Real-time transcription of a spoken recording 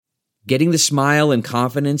Getting the smile and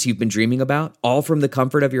confidence you've been dreaming about, all from the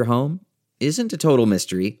comfort of your home, isn't a total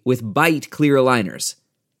mystery with Byte clear aligners.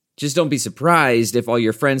 Just don't be surprised if all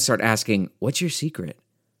your friends start asking, "What's your secret?"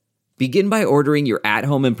 Begin by ordering your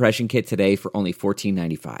at-home impression kit today for only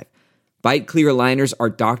 $14.95. Byte clear aligners are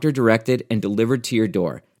doctor-directed and delivered to your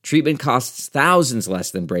door. Treatment costs thousands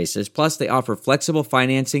less than braces, plus they offer flexible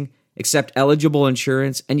financing, accept eligible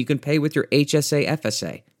insurance, and you can pay with your HSA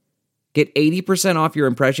FSA. Get 80% off your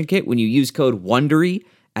impression kit when you use code WONDERY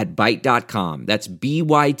at Byte.com. That's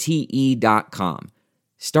BYTE.com.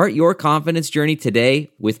 Start your confidence journey today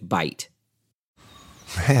with Byte.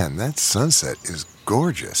 Man, that sunset is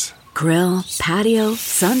gorgeous. Grill, patio,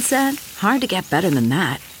 sunset. Hard to get better than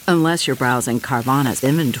that. Unless you're browsing Carvana's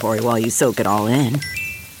inventory while you soak it all in.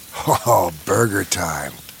 Oh, burger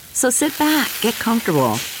time. So sit back, get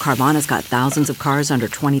comfortable. Carvana's got thousands of cars under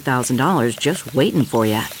 $20,000 just waiting for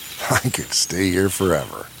you. I could stay here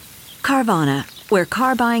forever. Carvana, where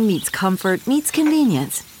car buying meets comfort, meets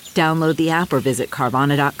convenience. Download the app or visit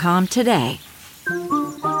Carvana.com today.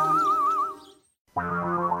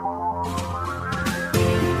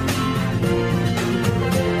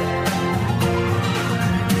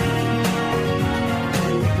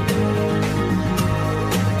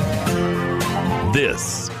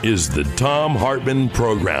 This is the Thom Hartmann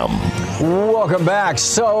Program. Welcome back.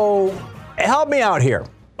 So, help me out here.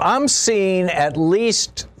 I'm seeing at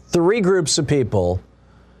least three groups of people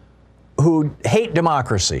who hate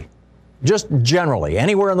democracy. Just generally,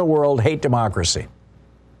 anywhere in the world, hate democracy.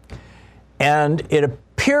 And it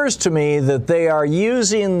appears to me that they are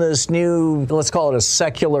using this new, let's call it a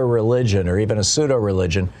secular religion or even a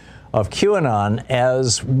pseudo-religion of QAnon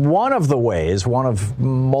as one of the ways, one of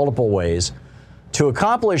multiple ways, to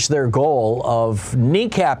accomplish their goal of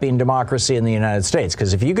kneecapping democracy in the United States.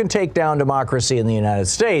 Because if you can take down democracy in the United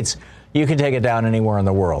States, you can take it down anywhere in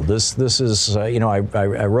the world. This is, I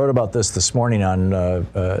wrote about this morning on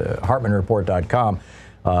HartmannReport.com.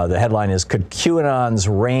 The headline is, "Could QAnon's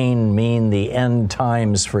reign mean the end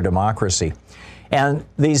times for democracy?" And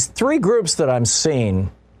these three groups that I'm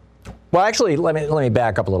seeing, well, actually, let me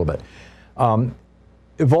back up a little bit.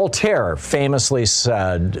 Voltaire famously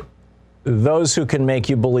said, "Those who can make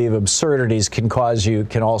you believe absurdities can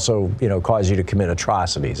also cause you to commit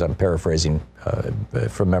atrocities." I'm paraphrasing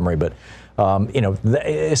from memory, but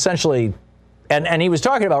essentially, and he was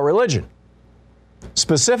talking about religion,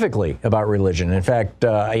 specifically about religion. In fact,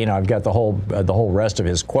 I've got the whole rest of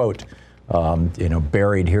his quote,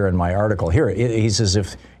 buried here in my article. Here he says,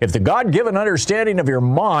 "If the God-given understanding of your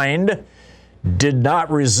mind did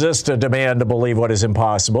not resist a demand to believe what is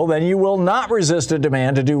impossible, then you will not resist a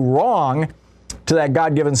demand to do wrong to that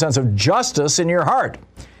God-given sense of justice in your heart.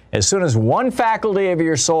 As soon as one faculty of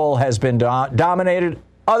your soul has been dominated,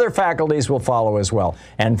 other faculties will follow as well.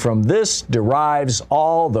 And from this derives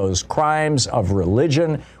all those crimes of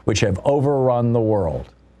religion which have overrun the world."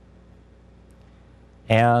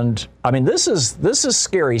 And I mean, this is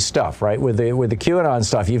scary stuff, right? With the QAnon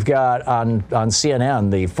stuff, you've got on CNN,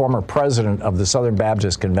 the former president of the Southern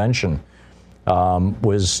Baptist Convention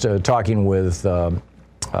was talking with one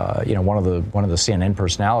of the CNN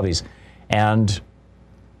personalities, and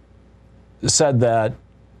said that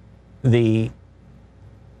that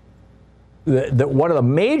one of the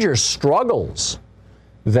major struggles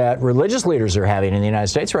that religious leaders are having in the United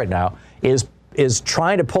States right now is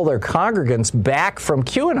trying to pull their congregants back from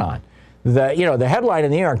QAnon. The headline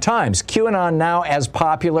in the New York Times, "QAnon now as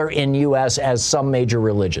popular in U.S. as some major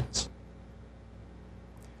religions."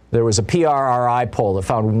 There was a PRRI poll that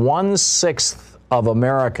found 1/6 of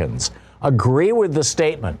Americans agree with the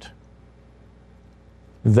statement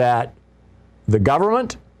that the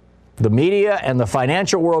government, the media, and the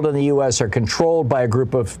financial world in the U.S. are controlled by a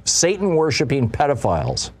group of Satan-worshiping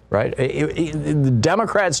pedophiles, right? The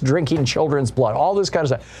Democrats drinking children's blood, all this kind of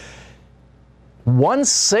stuff.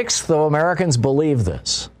 1/6 of Americans believe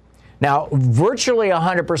this. Now, virtually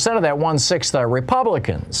 100% of that 1/6 are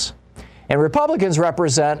Republicans. And Republicans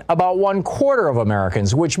represent about 1/4 of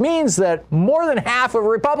Americans, which means that more than half of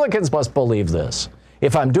Republicans must believe this,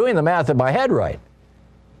 if I'm doing the math in my head right.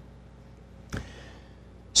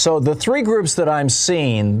 So the three groups that I'm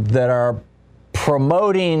seeing that are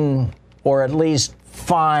promoting or at least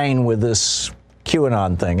fine with this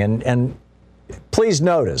QAnon thing, and please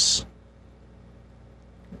notice,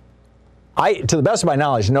 to the best of my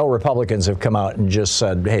knowledge, no Republicans have come out and just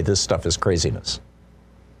said, "Hey, this stuff is craziness."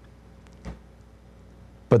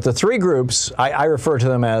 But the three groups, I refer to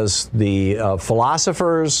them as the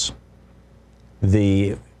Philosophers,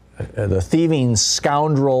 the Thieving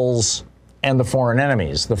Scoundrels, and the Foreign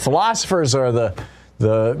Enemies. The Philosophers are the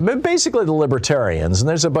basically the libertarians. And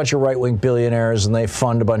there's a bunch of right-wing billionaires, and they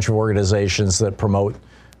fund a bunch of organizations that promote,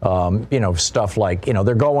 stuff like,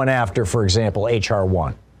 they're going after, for example, H.R.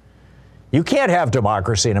 1. You can't have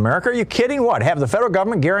democracy in America. Are you kidding? What? Have the federal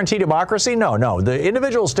government guarantee democracy? No. The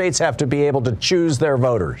individual states have to be able to choose their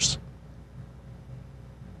voters.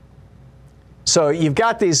 So you've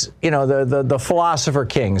got these, the philosopher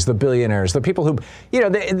kings, the billionaires, the people who,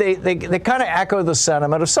 they kind of echo the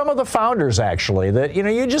sentiment of some of the founders, actually, that,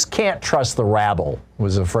 you just can't trust the rabble,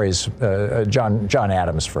 was a phrase, John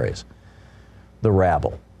Adams' phrase, the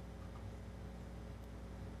rabble.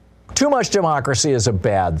 Too much democracy is a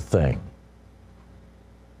bad thing.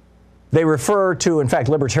 They refer to, in fact,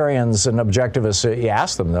 libertarians and objectivists, you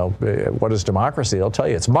ask them, what is democracy? They'll tell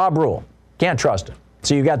you it's mob rule. Can't trust it.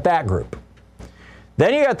 So you got that group.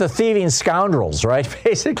 Then you got the thieving scoundrels, right?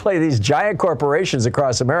 Basically, these giant corporations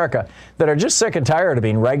across America that are just sick and tired of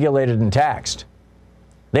being regulated and taxed.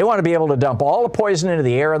 They want to be able to dump all the poison into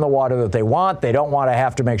the air and the water that they want. They don't want to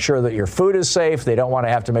have to make sure that your food is safe. They don't want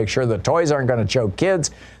to have to make sure that toys aren't going to choke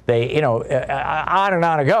kids. They, on and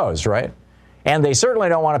on it goes, right? And they certainly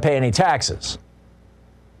don't want to pay any taxes.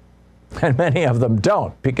 And many of them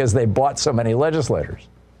don't, because they bought so many legislators.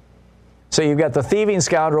 So you've got the thieving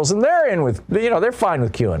scoundrels, and they're in with, they're fine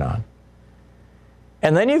with QAnon.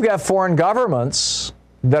 And then you've got foreign governments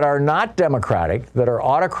that are not democratic, that are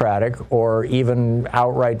autocratic, or even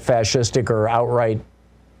outright fascistic, or outright,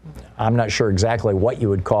 I'm not sure exactly what you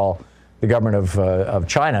would call the government of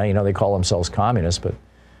China. They call themselves communists, but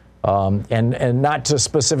and not to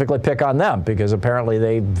specifically pick on them, because apparently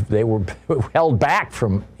they were held back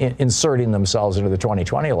from inserting themselves into the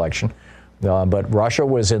 2020 election. But Russia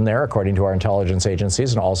was in there, according to our intelligence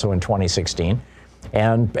agencies, and also in 2016,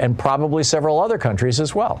 and probably several other countries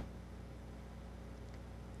as well.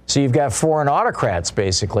 So you've got foreign autocrats,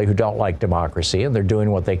 basically, who don't like democracy, and they're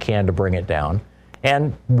doing what they can to bring it down.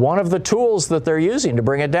 And one of the tools that they're using to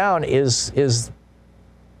bring it down is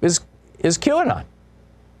QAnon.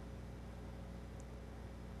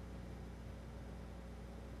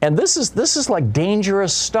 And this is like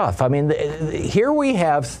dangerous stuff. I mean, here we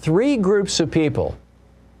have three groups of people.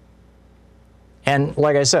 And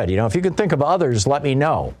like I said, if you can think of others, let me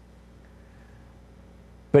know.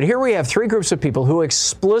 But here we have three groups of people who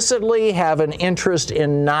explicitly have an interest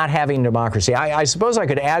in not having democracy. I suppose I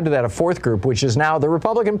could add to that a fourth group, which is now the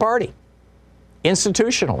Republican Party,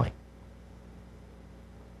 institutionally.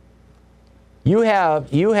 You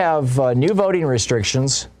have new voting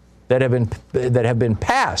restrictions that have been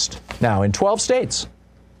passed now in 12 states,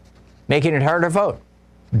 making it harder to vote,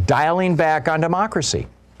 dialing back on democracy.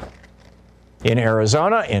 In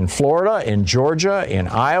Arizona, in Florida, in Georgia, in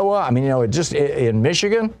Iowa, in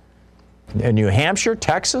Michigan, in New Hampshire,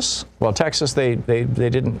 Texas. Well, Texas, they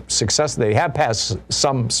didn't successfully. They have passed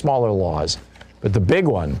some smaller laws, but the big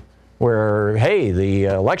one where, hey, the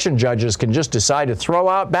election judges can just decide to throw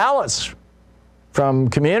out ballots from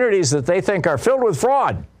communities that they think are filled with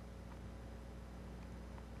fraud.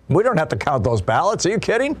 We don't have to count those ballots. Are you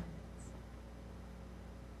kidding?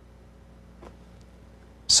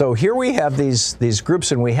 So here we have these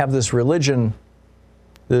groups, and we have this religion,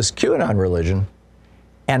 this QAnon religion,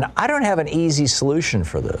 and I don't have an easy solution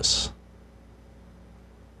for this.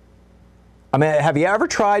 I mean, have you ever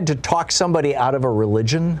tried to talk somebody out of a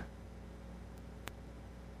religion?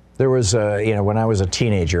 There was, when I was a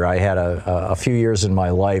teenager, I had a few years in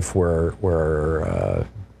my life where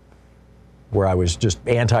I was just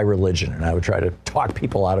anti-religion, and I would try to talk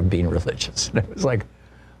people out of being religious. And it was like,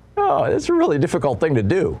 oh, it's a really difficult thing to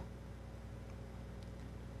do.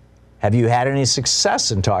 Have you had any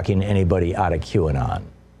success in talking anybody out of QAnon?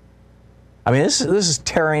 I mean, this is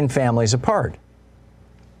tearing families apart.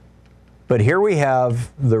 But here we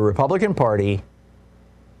have the Republican Party,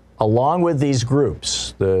 along with these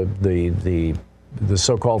groups, the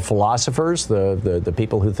so-called philosophers, the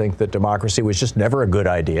people who think that democracy was just never a good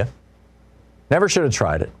idea. Never should have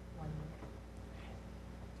tried it.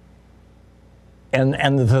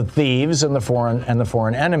 And the thieves and the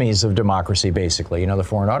foreign enemies of democracy, basically, the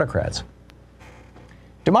foreign autocrats.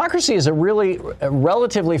 Democracy is a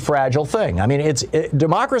relatively fragile thing. I mean,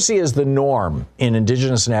 democracy is the norm in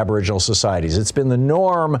indigenous and aboriginal societies. It's been the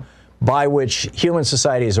norm by which human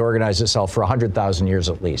society has organized itself for 100,000 years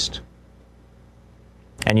at least.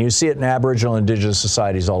 And you see it in aboriginal and indigenous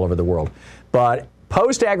societies all over the world. But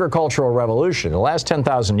post-agricultural revolution, the last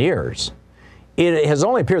 10,000 years, it has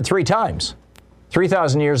only appeared 3 times.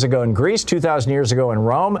 3,000 years ago in Greece, 2,000 years ago in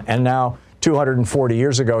Rome, and now 240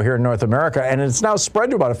 years ago here in North America. And it's now spread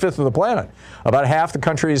to about a fifth of the planet. About half the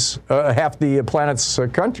planet's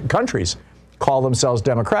countries call themselves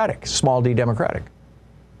democratic, small d democratic.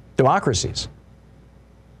 democracies.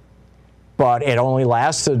 But it only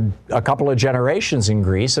lasted a couple of generations in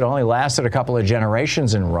Greece. It only lasted a couple of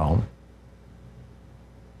generations in Rome.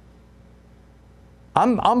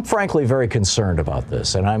 I'm frankly very concerned about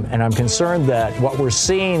this, and I'm concerned that what we're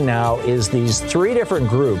seeing now is these three different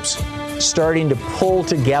groups starting to pull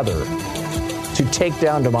together to take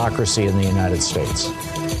down democracy in the United States.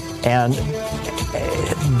 And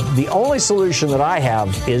the only solution that I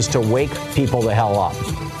have is to wake people the hell up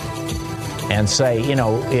and say, you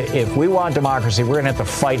know, if we want democracy, we're going to have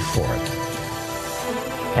to fight for it.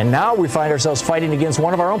 And now we find ourselves fighting against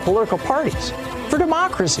one of our own political parties for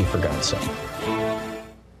democracy, for God's sake.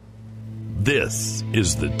 This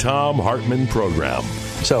is the Thom Hartmann Program.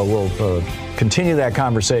 So we'll continue that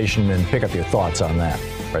conversation and pick up your thoughts on that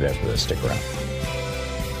right after this. Stick around.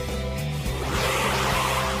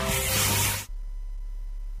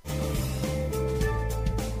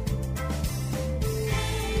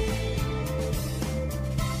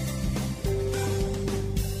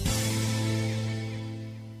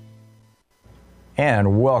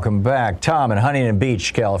 And welcome back. Tom in Huntington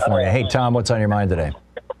Beach, California. Hey, Tom, what's on your mind today?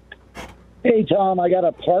 Hey, Tom, I got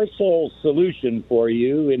a partial solution for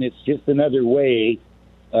you, and it's just another way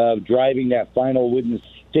of driving that final wooden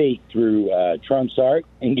stake through Trump's heart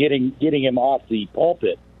and getting him off the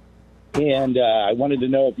pulpit. And I wanted to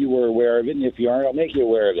know if you were aware of it, and if you aren't, I'll make you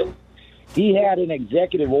aware of it. He had an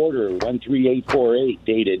executive order, 13848,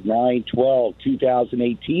 dated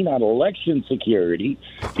 9/12/2018, on election security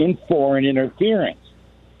in foreign interference.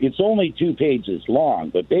 It's only 2 pages long,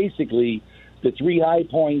 but basically the 3 high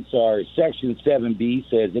points are Section 7B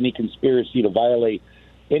says any conspiracy to violate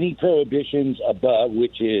any prohibitions above,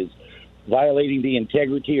 which is violating the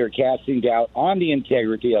integrity or casting doubt on the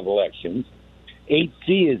integrity of elections.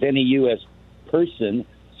 8C is any U.S. person,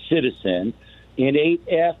 citizen. And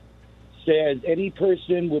 8F says any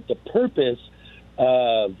person with the purpose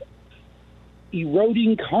of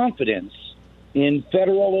eroding confidence in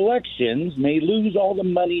federal elections may lose all the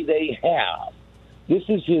money they have. This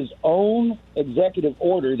is his own executive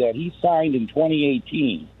order that he signed in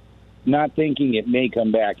 2018, not thinking it may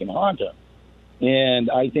come back and haunt him. And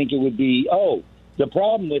I think it would be, the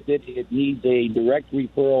problem with it, it needs a direct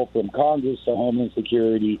referral from Congress to Homeland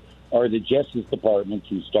Security or the Justice Department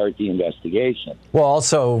to start the investigation. Well,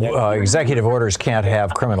 also, executive orders can't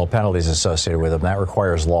have criminal penalties associated with them. That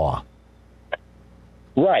requires law.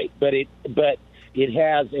 Right, but it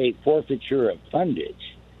has a forfeiture of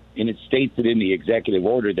fundage. And it states it in the executive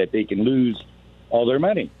order that they can lose all their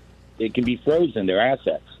money. It can be frozen, their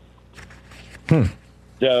assets.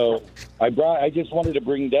 So I just wanted to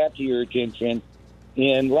bring that to your attention.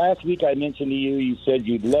 And last week I mentioned to you, you said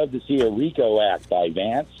you'd love to see a RICO Act by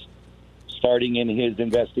Vance. Starting in his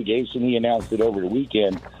investigation, he announced it over the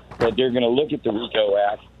weekend that they're going to look at the RICO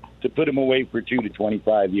Act to put him away for 2 to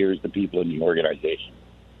 25 years, the people in the organization.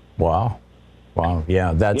 Wow.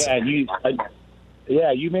 Yeah, that's...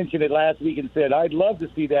 Yeah, you mentioned it last week and said, I'd love to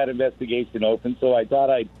see that investigation open, so I thought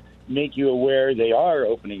I'd make you aware they are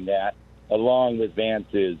opening that, along with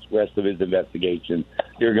Vance's rest of his investigation.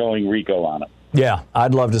 They're going RICO on him. Yeah,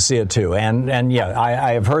 I'd love to see it, too. And yeah,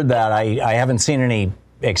 I have heard that. I haven't seen any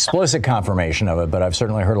explicit confirmation of it, but I've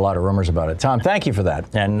certainly heard a lot of rumors about it. Tom, thank you for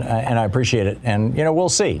that, and I appreciate it. And, you know, we'll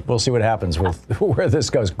see. We'll see what happens with where this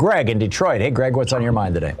goes. Greg in Detroit. Hey, Greg, what's on your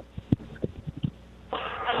mind today?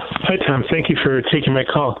 Hi, Tom. Thank you for taking my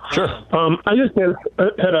call. Sure. I just had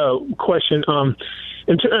a question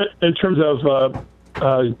in terms of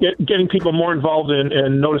getting people more involved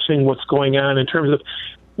in noticing what's going on, in terms of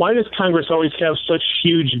why does Congress always have such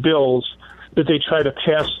huge bills that they try to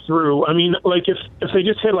pass through? I mean, like if they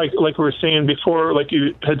just had, like we were saying before, like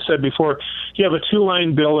you had said before, you have a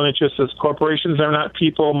 2-line bill and it just says corporations are not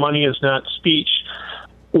people, money is not speech.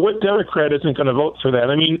 What Democrat isn't going to vote for that?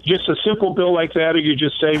 I mean, just a simple bill like that, or you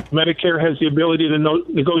just say Medicare has the ability to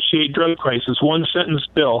negotiate drug prices, 1-sentence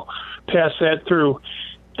bill, pass that through.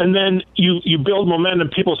 And then you build momentum.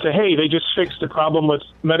 People say, hey, they just fixed the problem with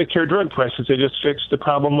Medicare drug prices. They just fixed the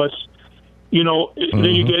problem with,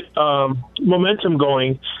 then you get momentum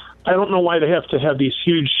going. I don't know why they have to have these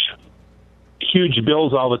huge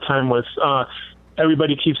bills all the time with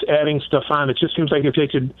everybody keeps adding stuff on. It just seems like if they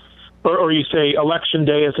could, or you say election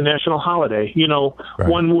day as a national holiday, right.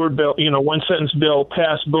 1-word bill, 1-sentence bill,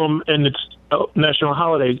 pass, boom, and it's a national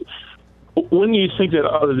holiday. Wouldn't you think that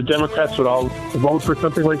the Democrats would all vote for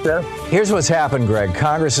something like that? Here's what's happened, Greg.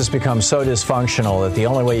 Congress has become so dysfunctional that the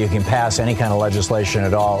only way you can pass any kind of legislation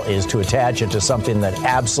at all is to attach it to something that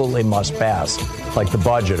absolutely must pass, like the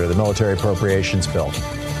budget or the military appropriations bill.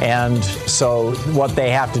 And so what they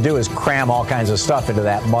have to do is cram all kinds of stuff into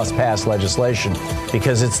that must-pass legislation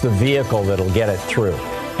because it's the vehicle that'll get it through.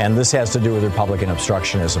 And this has to do with Republican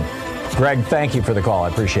obstructionism. Greg, thank you for the call. I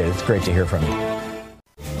appreciate it. It's great to hear from you.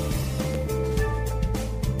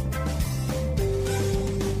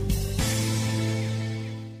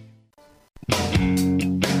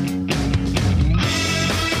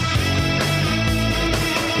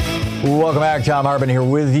 Welcome back. Tom Hartman here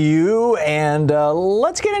with you. And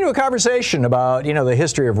let's get into a conversation about, the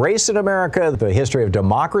history of race in America, the history of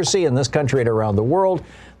democracy in this country and around the world,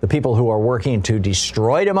 the people who are working to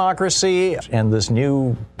destroy democracy, and this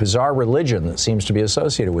new bizarre religion that seems to be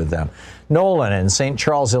associated with them. Nolan in St.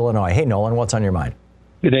 Charles, Illinois. Hey, Nolan, what's on your mind?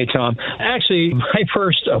 Good day, Tom. Actually, my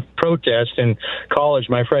first protest in college,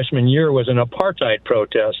 my freshman year, was an apartheid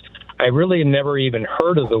protest. I really never even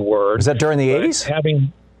heard of the word. Was that during the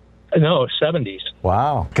 80s? No, 70s.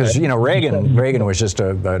 Wow. Because, Reagan was just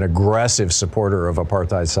an aggressive supporter of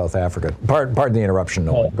apartheid South Africa. Pardon the interruption,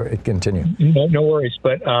 Nolan. Continue. No worries.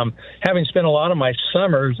 But having spent a lot of my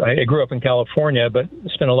summers, I grew up in California, but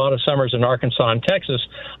spent a lot of summers in Arkansas and Texas,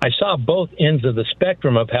 I saw both ends of the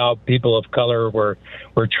spectrum of how people of color were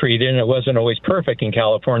treated. And it wasn't always perfect in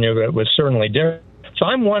California, but it was certainly different. So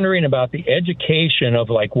I'm wondering about the education of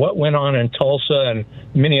what went on in Tulsa and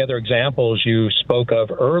many other examples you spoke of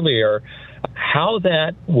earlier, how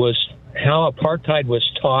apartheid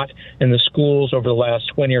was taught in the schools over the last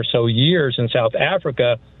 20 or so years in South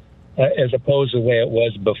Africa, as opposed to the way it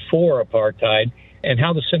was before apartheid, and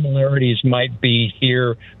how the similarities might be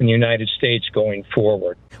here in the United States going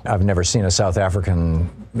forward. I've never seen a South African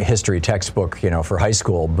history textbook, for high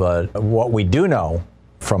school, but what we do know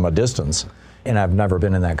from a distance, and I've never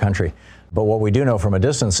been in that country, but what we do know from a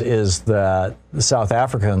distance is that the South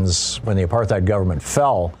Africans, when the apartheid government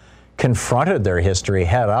fell, confronted their history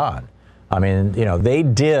head on. I mean, they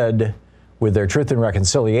did, with their Truth and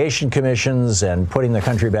Reconciliation Commissions and putting the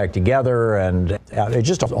country back together and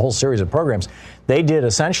just a whole series of programs, they did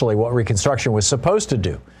essentially what Reconstruction was supposed to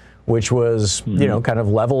do, which was, kind of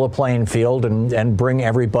level a playing field and bring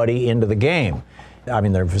everybody into the game. I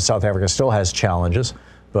mean, South Africa still has challenges,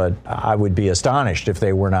 but I would be astonished if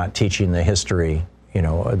they were not teaching the history,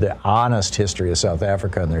 the honest history of South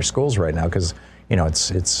Africa in their schools right now, because,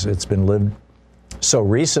 it's been lived so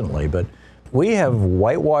recently. But we have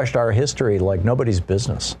whitewashed our history like nobody's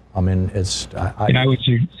business. I mean, I would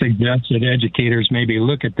suggest that educators maybe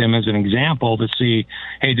look at them as an example to see,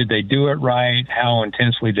 hey, did they do it right? How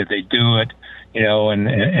intensely did they do it?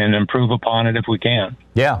 And improve upon it if we can.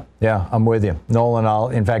 Yeah, I'm with you.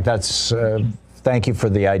 Nolan, in fact, that's... Thank you for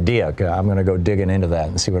the idea. I'm going to go digging into that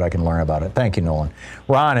and see what I can learn about it. Thank you, Nolan.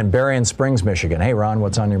 Ron in Berrien Springs, Michigan. Hey, Ron,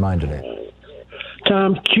 what's on your mind today?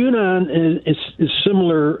 Tom, Qanon is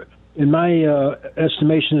similar, in my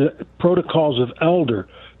estimation, to Protocols of Elder,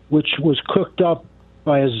 which was cooked up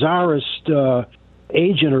by a Tsarist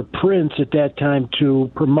agent or prince at that time to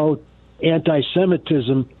promote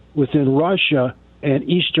anti-Semitism within Russia and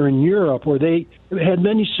Eastern Europe, where they had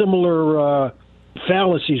many similar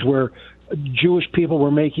fallacies where Jewish people were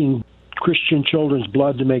making Christian children's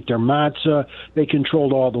blood to make their matzah. They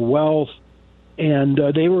controlled all the wealth, and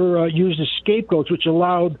they were used as scapegoats, which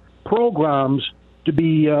allowed programs to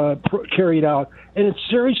be carried out. And it's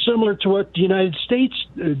very similar to what the United States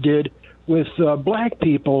did with black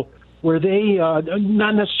people, where they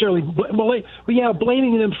not necessarily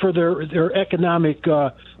blaming them for their economic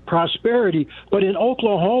prosperity. But in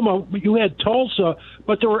Oklahoma, you had Tulsa,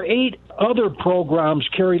 but there were 8 other programs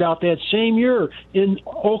carried out that same year in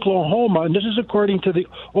Oklahoma, and this is according to the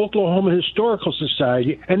Oklahoma Historical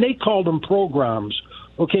Society, and they called them programs.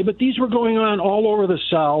 Okay, but these were going on all over the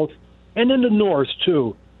South and in the North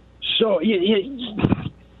too. So,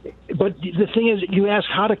 but the thing is, you ask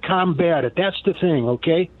how to combat it. That's the thing,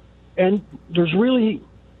 okay? And there's really,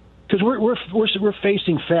 because we're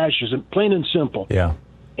facing fascism, plain and simple. Yeah.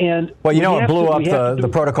 And well, it blew up the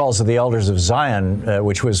Protocols of the Elders of Zion,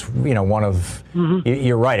 which was, one of. Mm-hmm.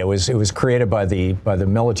 You're right. It was created by the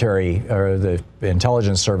military or the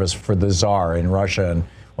intelligence service for the Tsar in Russia in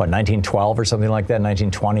 1912 or something like that,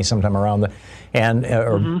 1920, sometime around or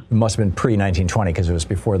it must have been pre-1920 because it was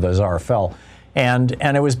before the Tsar fell. And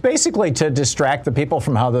it was basically to distract the people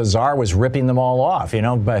from how the Tsar was ripping them all off,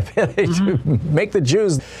 to make the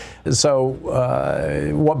Jews. So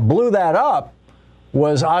what blew that up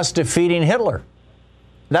was us defeating Hitler.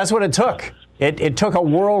 That's what it took. It took a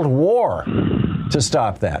world war to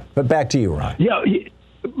stop that. But back to you, Ron. Yeah.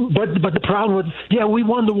 But the problem with we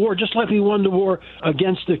won the war just like we won the war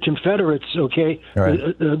against the Confederates, okay, right.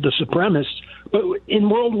 the supremacists. But in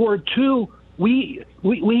World War II, we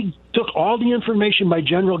took all the information by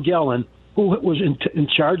General Gellin, who was in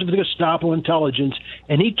charge of the Gestapo intelligence,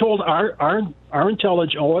 and he told our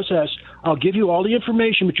intelligence, OSS, I'll give you all the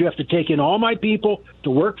information, but you have to take in all my people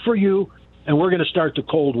to work for you, and we're going to start the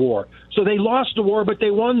Cold War. So they lost the war, but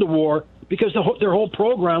they won the war because their whole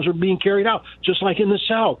programs were being carried out, just like in the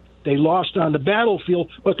South. They lost on the battlefield,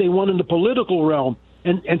 but they won in the political realm.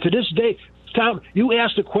 And to this day, Tom, you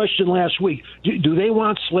asked a question last week. Do they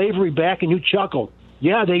want slavery back? And you chuckled.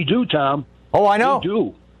 Yeah, they do, Tom. Oh, I know. They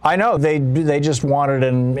do. I know. They just want it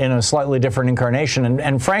in a slightly different incarnation.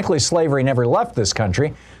 And frankly, slavery never left this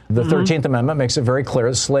country. The 13th Amendment makes it very clear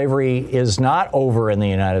that slavery is not over in the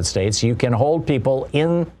United States. You can hold people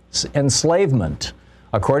in enslavement,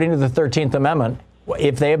 according to the 13th Amendment,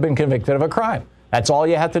 if they have been convicted of a crime. That's all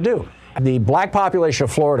you have to do. The black population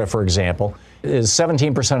of Florida, for example, is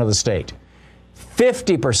 17% of the state.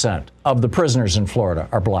 50% of the prisoners in Florida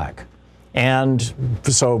are black. And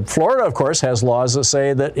so Florida, of course, has laws that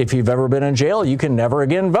say that if you've ever been in jail, you can never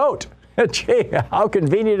again vote. Gee, how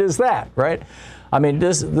convenient is that, right? I mean,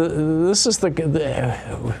 this is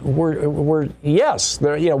we're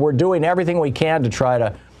doing everything we can to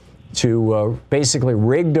try to basically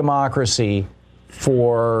rig democracy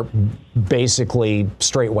for basically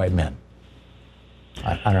straight white men.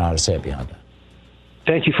 I don't know how to say it beyond that.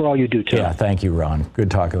 Thank you for all you do, Tom. Yeah, thank you, Ron. Good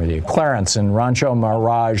talking with you. Clarence in Rancho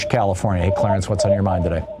Mirage, California. Hey, Clarence, what's on your mind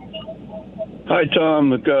today? Hi, Tom.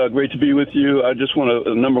 Great to be with you. I just want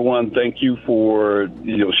to, number one, thank you for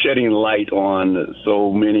shedding light on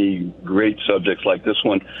so many great subjects like this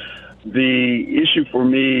one. The issue for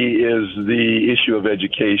me is the issue of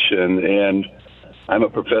education, and I'm a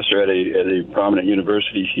professor at a prominent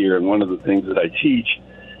university here, and one of the things that I teach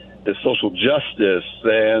is social justice.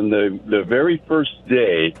 And the very first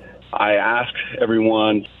day, I asked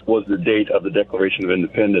everyone what was the date of the Declaration of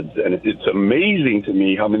Independence, and it's amazing to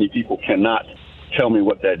me how many people cannot tell me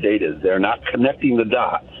what that date is. They're not connecting the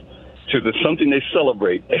dots to something they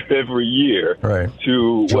celebrate every year, right,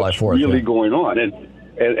 to July what's 4th, really going on. And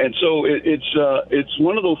so it's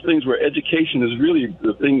one of those things where education is really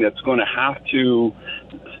the thing that's going to have to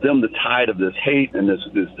stem the tide of this hate and this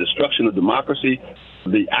destruction of democracy.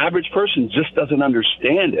 The average person just doesn't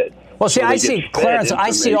understand it. Well, see, I see, Clarence, I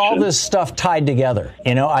see all this stuff tied together.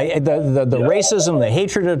 The racism, the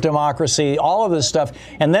hatred of democracy, all of this stuff.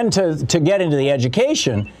 And then to get into the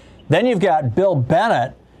education, then you've got Bill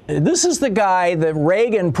Bennett. This is the guy that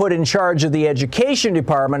Reagan put in charge of the education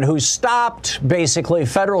department, who stopped basically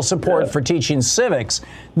federal support for teaching civics.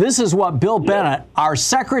 This is what Bill Bennett, our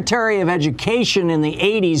Secretary of Education in the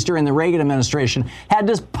 80s during the Reagan administration, had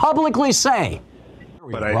to publicly say.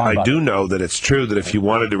 But I do know that it's true that if you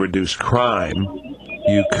wanted to reduce crime,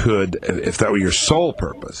 you could, if that were your sole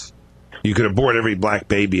purpose, you could abort every black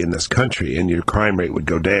baby in this country and your crime rate would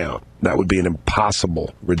go down. That would be an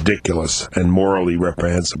impossible, ridiculous, and morally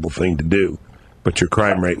reprehensible thing to do. But your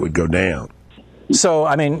crime rate would go down. So,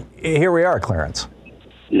 I mean, here we are, Clarence.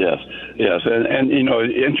 Yes. And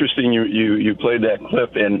interesting you played that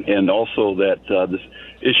clip and also that this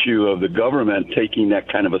issue of the government taking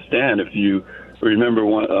that kind of a stand. If you remember,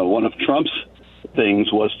 one of Trump's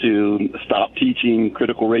things was to stop teaching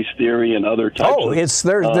critical race theory and other types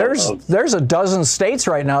there's a dozen states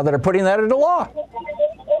right now that are putting that into law.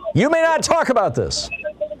 You may not talk about this.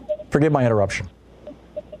 Forgive my interruption.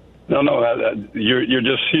 No, you're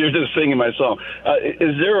just singing my song.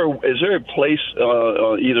 Is there a place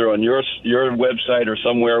either on your website or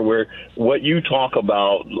somewhere where what you talk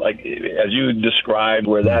about, like as you described,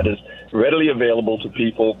 where that is readily available to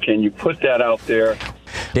people? Can you put that out there?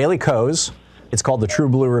 Daily Kos. It's called the True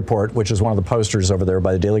Blue Report, which is one of the posters over there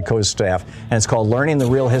by the Daily Kos staff, and it's called Learning the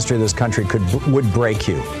Real History of This Country Would Break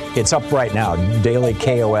You. It's up right now,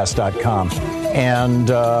 dailykos.com. And,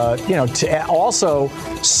 also,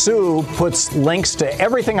 Sue puts links to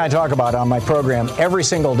everything I talk about on my program every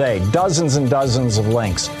single day, dozens and dozens of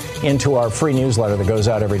links into our free newsletter that goes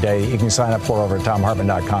out every day. You can sign up for over at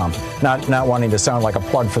tomhartman.com. Not wanting to sound like a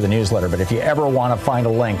plug for the newsletter, but if you ever want to find a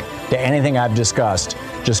link to anything I've discussed,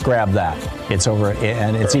 just grab that. It's over,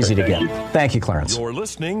 and it's easy to get. Thank you, Clarence. You're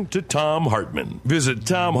listening to Thom Hartmann. Visit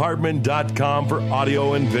ThomHartmann.com for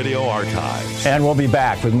audio and video archives. And we'll be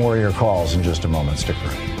back with more of your calls in just a moment. Stick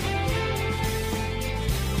around.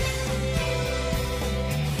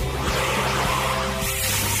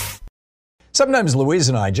 Sometimes Louise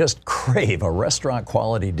and I just crave a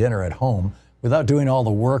restaurant-quality dinner at home without doing all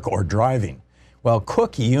the work or driving. Well,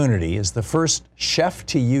 Cook Unity is the first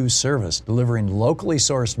chef-to-you service delivering locally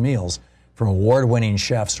sourced meals from award-winning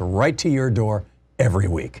chefs right to your door every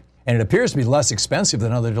week. And it appears to be less expensive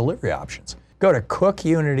than other delivery options. Go to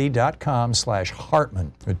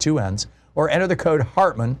cookunity.com/Hartman with 2 N's or enter the code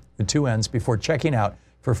Hartman with 2 N's before checking out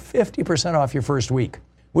for 50% off your first week.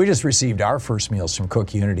 We just received our first meals from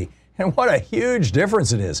Cook Unity, and what a huge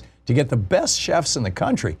difference it is to get the best chefs in the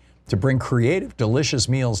country to bring creative, delicious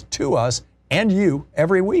meals to us and you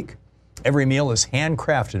every week. Every meal is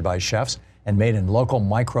handcrafted by chefs and made in local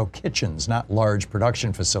micro kitchens, not large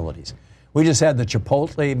production facilities. We just had the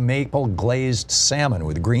Chipotle maple glazed salmon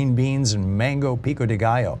with green beans and mango pico de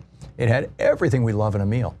gallo. It had everything we love in a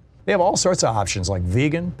meal. They have all sorts of options like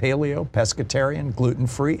vegan, paleo, pescatarian,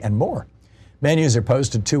 gluten-free, and more. Menus are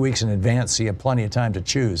posted 2 weeks in advance, so you have plenty of time to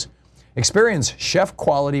choose. Experience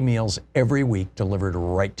chef-quality meals every week delivered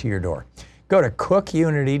right to your door. Go to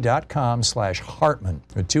cookunity.com/Hartman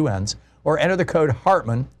with 2 N's or enter the code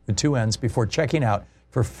Hartman with 2 N's before checking out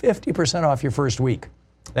for 50% off your first week.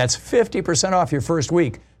 That's 50% off your first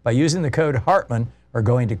week by using the code Hartman or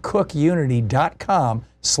going to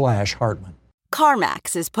cookunity.com/Hartman.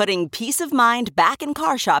 CarMax is putting peace of mind back in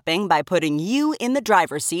car shopping by putting you in the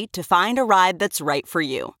driver's seat to find a ride that's right for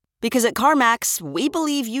you. Because at CarMax, we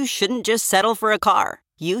believe you shouldn't just settle for a car.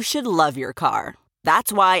 You should love your car.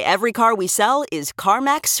 That's why every car we sell is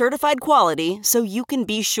CarMax certified quality, so you can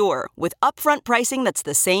be sure with upfront pricing that's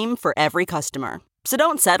the same for every customer. So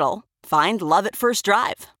don't settle. Find love at first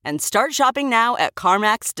drive and start shopping now at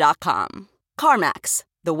CarMax.com. CarMax,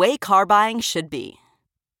 the way car buying should be.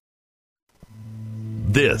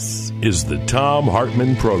 This is the Thom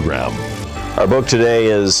Hartmann Program. Our book today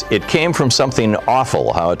is It Came From Something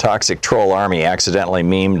Awful, How a Toxic Troll Army Accidentally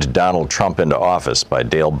Memed Donald Trump into Office by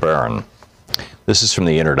Dale Barron. This is from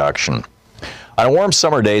the introduction. On a warm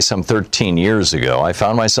summer day some 13 years ago, I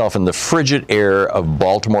found myself in the frigid air of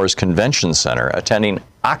Baltimore's Convention Center attending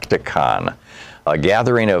Octocon, a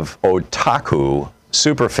gathering of otaku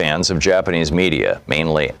superfans of Japanese media,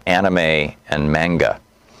 mainly anime and manga.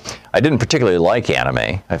 I didn't particularly like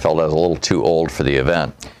anime. I felt I was a little too old for the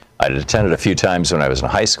event. I'd attended a few times when I was in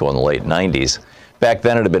high school in the late 90s. Back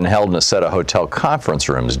then it had been held in a set of hotel conference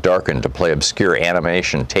rooms darkened to play obscure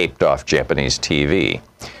animation taped off Japanese TV.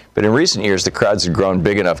 But in recent years, the crowds had grown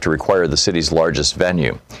big enough to require the city's largest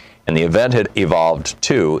venue. And the event had evolved,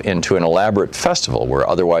 too, into an elaborate festival where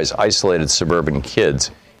otherwise isolated suburban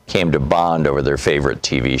kids came to bond over their favorite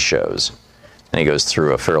TV shows. And he goes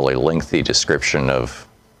through a fairly lengthy description of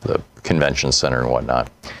the convention center and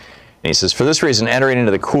whatnot. And he says, for this reason, entering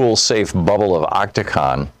into the cool, safe bubble of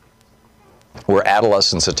Octocon, where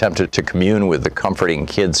adolescents attempted to commune with the comforting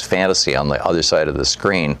kids' fantasy on the other side of the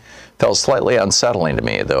screen, felt slightly unsettling to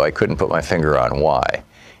me, though I couldn't put my finger on why.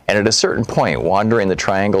 And at a certain point, wandering the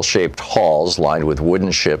triangle-shaped halls lined with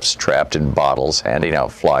wooden ships trapped in bottles, handing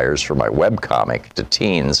out flyers for my webcomic to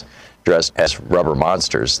teens dressed as rubber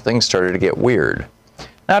monsters, things started to get weird.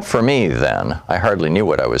 Not for me then. I hardly knew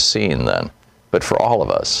what I was seeing then. But for all of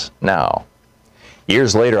us, now.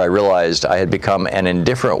 Years later, I realized I had become an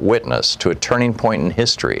indifferent witness to a turning point in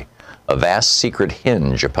history, a vast secret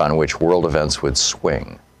hinge upon which world events would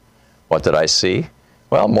swing. What did I see?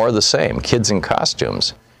 Well, more of the same, kids in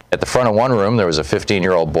costumes. At the front of one room, there was a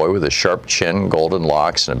 15-year-old boy with a sharp chin, golden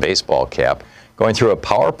locks, and a baseball cap, going through a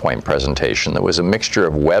PowerPoint presentation that was a mixture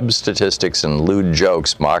of web statistics and lewd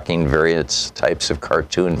jokes mocking various types of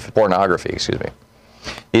pornography.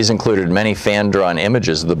 These included many fan-drawn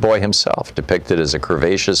images of the boy himself, depicted as a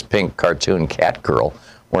curvaceous pink cartoon cat girl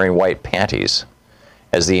wearing white panties.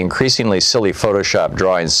 As the increasingly silly Photoshop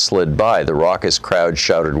drawings slid by, the raucous crowd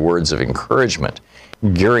shouted words of encouragement,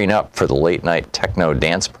 gearing up for the late-night techno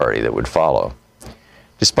dance party that would follow.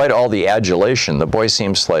 Despite all the adulation, the boy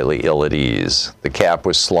seemed slightly ill at ease. The cap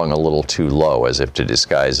was slung a little too low, as if to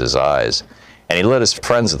disguise his eyes, and he let his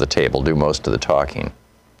friends at the table do most of the talking.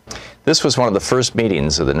 This was one of the first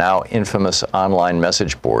meetings of the now infamous online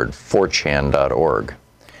message board, 4chan.org.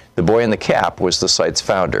 The boy in the cap was the site's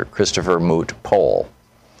founder, Christopher Moot Pohl.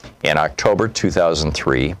 In October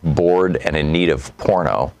 2003, bored and in need of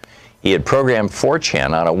porno, he had programmed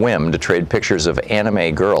 4chan on a whim to trade pictures of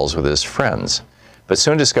anime girls with his friends, but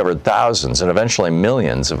soon discovered thousands and eventually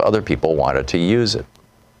millions of other people wanted to use it.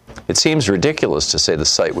 It seems ridiculous to say the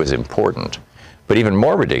site was important, but even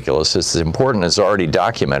more ridiculous is as important as already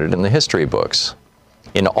documented in the history books.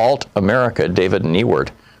 In Alt America, David Newert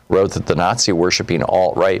wrote that the Nazi-worshipping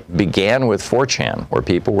alt-right began with 4chan, where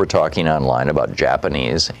people were talking online about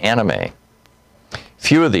Japanese anime.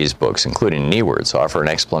 Few of these books, including Newert's, offer an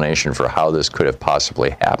explanation for how this could have possibly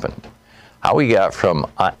happened. how we got from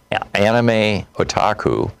anime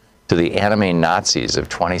otaku to the anime Nazis of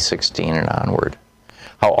 2016 and onward.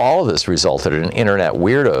 How all of this resulted in internet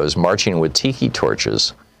weirdos marching with tiki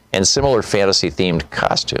torches and similar fantasy-themed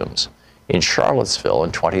costumes in Charlottesville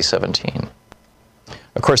in 2017.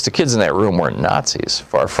 Of course, the kids in that room weren't Nazis,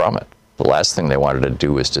 far from it. The last thing they wanted to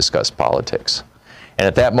do was discuss politics. And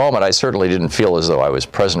at that moment, I certainly didn't feel as though I was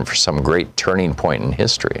present for some great turning point in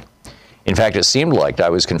history. In fact, it seemed like I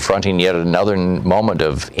was confronting yet another moment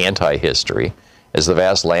of anti-history as the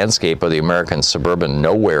vast landscape of the American suburban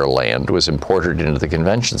nowhere land was imported into the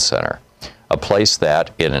convention center, a place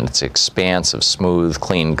that, in its expanse of smooth,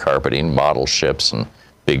 clean carpeting, model ships, and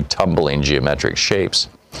big tumbling geometric shapes,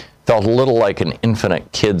 felt a little like an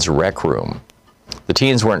infinite kids' rec room. The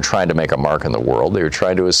teens weren't trying to make a mark in the world, they were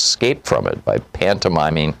trying to escape from it by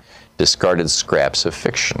pantomiming discarded scraps of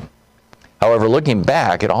fiction. However, looking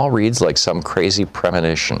back, it all reads like some crazy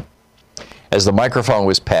premonition. As the microphone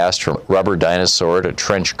was passed from rubber dinosaur to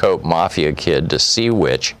trench coat mafia kid to sea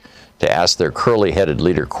witch to ask their curly-headed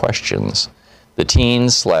leader questions, the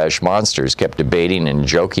teens/monsters kept debating and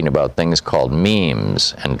joking about things called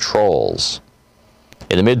memes and trolls.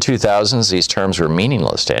 In the mid-2000s, these terms were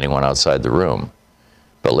meaningless to anyone outside the room.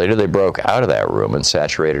 But later they broke out of that room and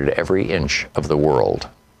saturated every inch of the world.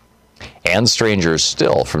 And strangers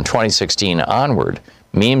still, from 2016 onward,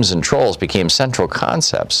 memes and trolls became central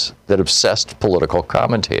concepts that obsessed political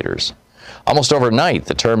commentators. Almost overnight,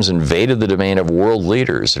 the terms invaded the domain of world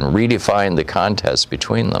leaders and redefined the contests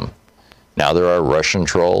between them. Now there are Russian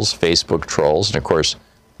trolls, Facebook trolls, and of course,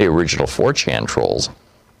 the original 4chan trolls,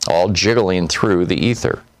 all jiggling through the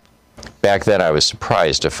ether. Back then, I was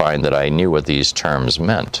surprised to find that I knew what these terms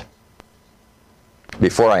meant.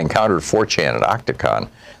 Before I encountered 4chan at Octagon,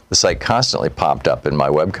 the site constantly popped up in my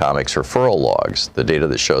webcomics referral logs, the data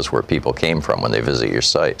that shows where people came from when they visit your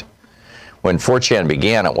site. When 4chan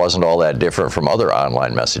began, it wasn't all that different from other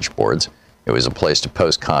online message boards. It was a place to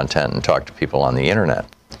post content and talk to people on the internet.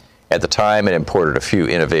 At the time, it imported a few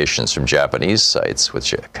innovations from Japanese sites,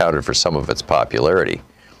 which accounted for some of its popularity.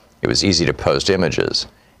 It was easy to post images,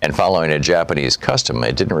 and following a Japanese custom,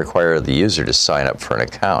 it didn't require the user to sign up for an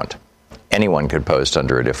account. Anyone could post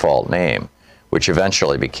under a default name, which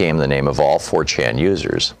eventually became the name of all 4chan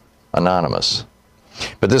users, Anonymous.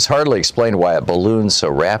 But this hardly explained why it ballooned so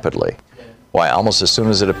rapidly, why almost as soon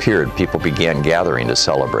as it appeared, people began gathering to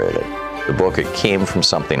celebrate it. The book It Came From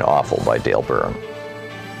Something Awful by Dale Byrne.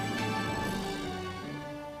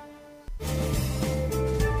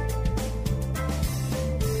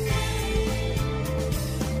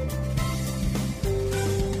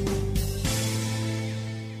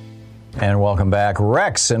 And welcome back,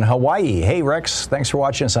 Rex in Hawaii. Hey, Rex, thanks for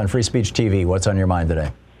watching us on Free Speech TV. What's on your mind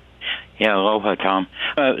today? Yeah, aloha, Tom.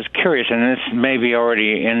 I was curious, and this may be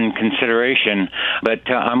already in consideration, but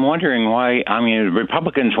I'm wondering why,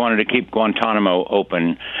 Republicans wanted to keep Guantanamo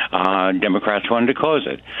open. Democrats wanted to close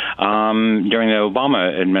it during the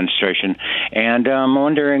Obama administration. And I'm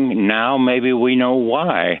wondering now maybe we know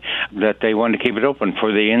why that they wanted to keep it open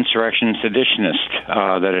for the insurrection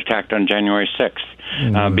seditionists that attacked on January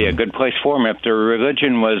 6th. Be a good place for them. If their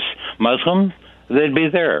religion was Muslim, they'd be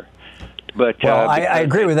there. But, well, I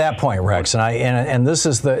agree with that point, Rex, and this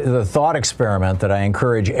is the thought experiment that I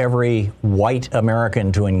encourage every white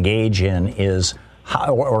American to engage in is,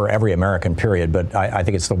 or every American period, but I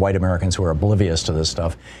think it's the white Americans who are oblivious to this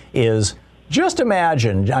stuff, is just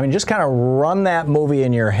imagine, just kind of run that movie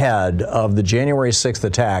in your head of the January 6th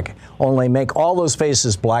attack, only make all those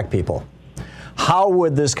faces black people. How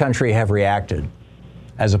would this country have reacted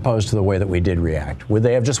as opposed to the way that we did react? Would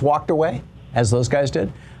they have just walked away as those guys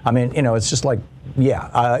did? It's just like,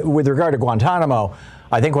 with regard to Guantanamo,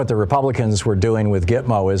 I think what the Republicans were doing with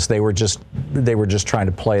Gitmo is they were just trying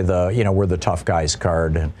to play the, we're the tough guys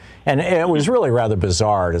card. And it was really rather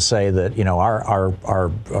bizarre to say that,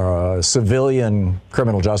 our civilian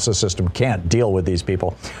criminal justice system can't deal with these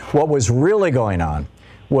people. What was really going on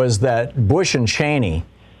was that Bush and Cheney,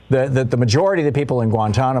 that the majority of the people in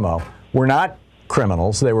Guantanamo were not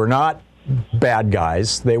criminals. They were not bad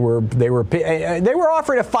guys. They were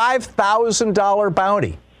offering a $5,000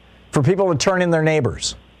 bounty for people to turn in their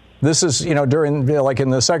neighbors. This is, during, in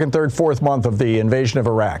the second, third, fourth month of the invasion of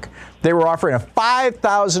Iraq. They were offering a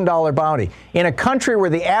 $5,000 bounty in a country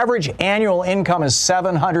where the average annual income is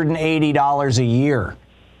 $780 a year.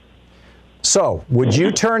 So, would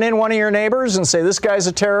you turn in one of your neighbors and say, this guy's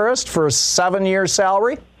a terrorist for a 7-year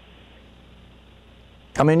salary?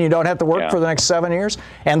 You don't have to work for the next 7 years.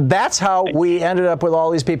 And that's how we ended up with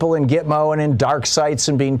all these people in Gitmo and in dark sites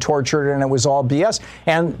and being tortured, and it was all BS.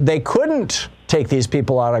 And they couldn't take these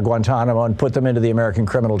people out of Guantanamo and put them into the American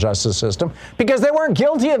criminal justice system because they weren't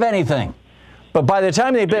guilty of anything. But by the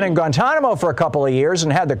time they've been in Guantanamo for a couple of years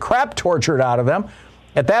and had the crap tortured out of them,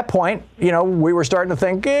 at that point, we were starting to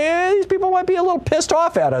think, these people might be a little pissed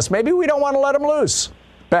off at us. Maybe we don't want to let them loose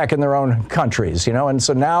back in their own countries, and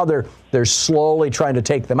so now they're slowly trying to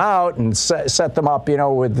take them out and set them up,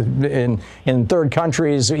 in third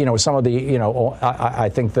countries. Some of the, I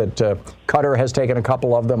think that Qatar has taken a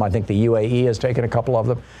couple of them. I think the UAE has taken a couple of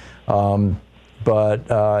them. But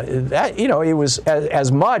that, it was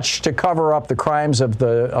as much to cover up the crimes of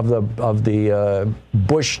the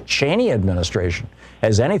Bush-Cheney administration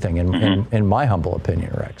as anything, in my humble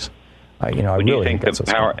opinion, Rex. I really think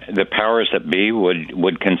the powers that be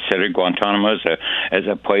would consider Guantanamo as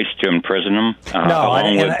a place to imprison them? No,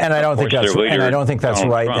 and I don't think that's right.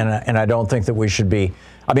 And I don't think that we should be.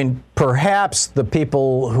 I mean, perhaps the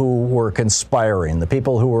people who were conspiring, the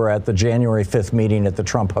people who were at the January 5th meeting at the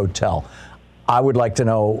Trump Hotel. I would like to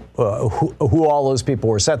know who all those people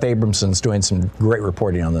were. Seth Abramson's doing some great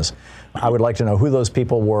reporting on this. I would like to know who those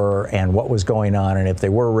people were and what was going on, and if they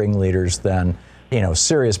were ringleaders, then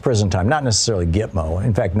serious prison time. Not necessarily Gitmo.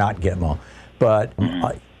 In fact, not Gitmo, but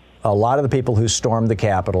a lot of the people who stormed the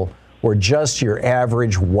Capitol were just your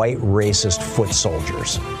average white racist foot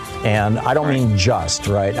soldiers, and I don't mean just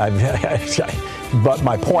right. But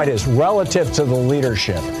my point is, relative to the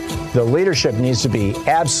leadership needs to be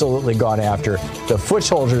absolutely gone after. The foot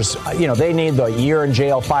soldiers, they need the year in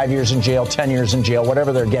jail, 5 years in jail, 10 years in jail,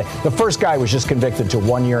 whatever they're getting. The first guy was just convicted to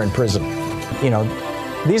 1 year in prison.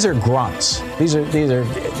 These are grunts. These are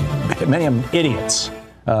many of them idiots.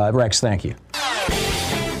 Rex, thank you.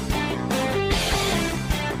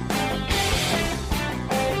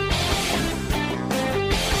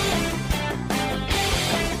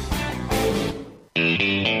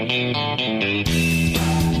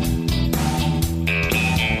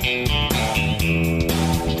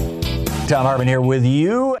 Tom Hartman here with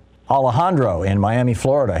you, Alejandro in Miami,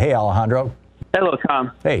 Florida. Hey, Alejandro. Hello,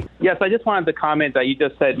 Tom. Hey. Yes, I just wanted to comment that you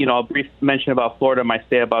just said, a brief mention about Florida, my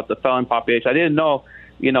state, about the felon population. I didn't know,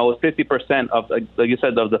 50% of, like you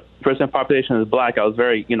said, of the prison population is black. I was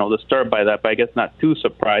very, disturbed by that, but I guess not too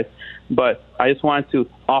surprised. But I just wanted to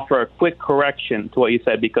offer a quick correction to what you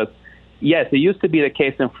said, because, yes, it used to be the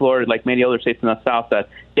case in Florida, like many other states in the South, that,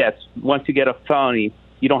 yes, once you get a felony,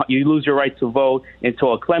 you lose your right to vote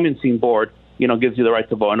until a clemency board, gives you the right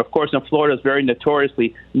to vote. And of course, in Florida, it's very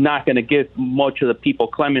notoriously not going to give much of the people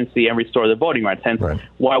clemency and restore their voting rights. Hence,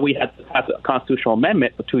 why we had to pass a constitutional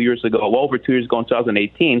amendment 2 years ago, over 2 years ago in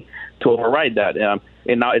 2018, to override that.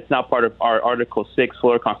 And now it's now part of our Article 6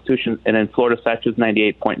 Florida Constitution, and in Florida Statutes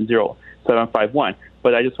 98.0751.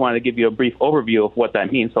 But I just wanted to give you a brief overview of what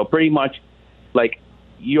that means. So pretty much, like,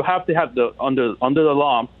 you have to have under the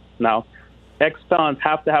law now, ex-felons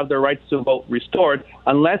have to have their rights to vote restored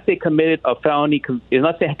unless they committed a felony,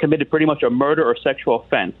 unless they committed pretty much a murder or sexual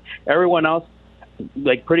offense. Everyone else,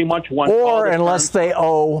 like, pretty much wants. Or unless they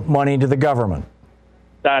owe money to the government.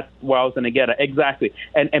 That's where I was going to get at. Exactly.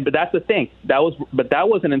 But that's the thing. That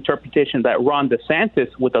was an interpretation that Ron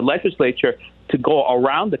DeSantis with the legislature to go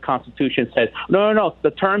around the Constitution said, no.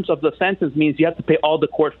 The terms of the sentence means you have to pay all the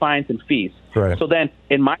court fines and fees. Right. So then,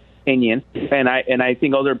 in my opinion, and I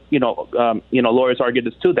think other lawyers argue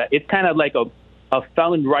this too, that it's kind of like a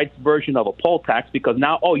felon rights version of a poll tax, because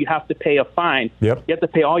now you have to pay a fine. Yep. You have to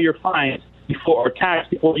pay all your fines before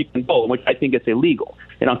you can vote, which I think is illegal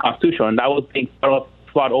and unconstitutional. And that was being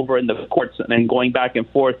fought over in the courts and going back and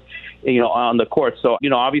forth, on the courts. So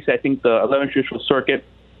obviously I think the 11th Judicial Circuit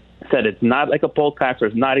said it's not like a poll tax or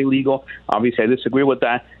it's not illegal. Obviously I disagree with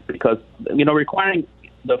that, because requiring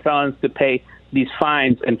the felons to pay these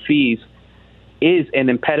fines and fees is an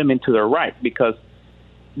impediment to their rights, because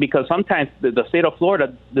sometimes the state of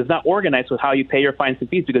Florida does not organize with how you pay your fines and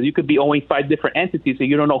fees, because you could be owing 5 different entities, so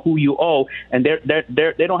you don't know who you owe, and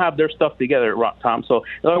they don't have their stuff together, Tom. So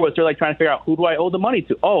in other words, they're like trying to figure out, who do I owe the money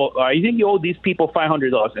to? You think you owe these people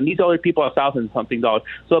 $500, and these other people $1,000-something. So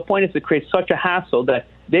the point is to create such a hassle that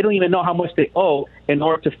they don't even know how much they owe in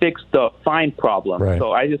order to fix the fine problem. Right.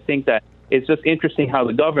 So I just think that it's just interesting how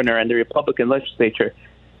the governor and the Republican legislature,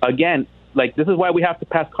 again, like, this is why we have to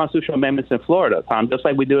pass constitutional amendments in Florida, Tom, just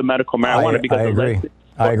like we do with medical marijuana.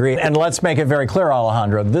 I agree. And let's make it very clear,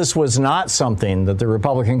 Alejandro, this was not something that the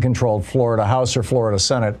Republican-controlled Florida House or Florida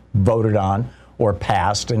Senate voted on or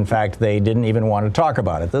passed. In fact, they didn't even want to talk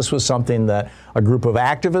about it. This was something that a group of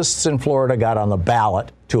activists in Florida got on the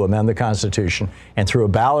ballot to amend the Constitution, and through a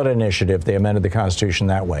ballot initiative, they amended the Constitution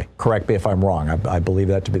that way. Correct me if I'm wrong. I believe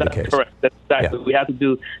that to be the case. Correct. That's exactly. Yeah. We have to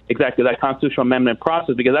do exactly that constitutional amendment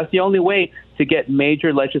process because that's the only way to get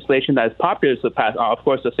major legislation that is popular to pass. Of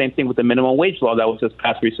course, the same thing with the minimum wage law that was just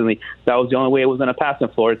passed recently. That was the only way it was going to pass in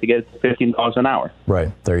Florida to get it to $15 an hour.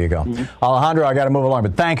 Right. There you go. Alejandro, I got to move along,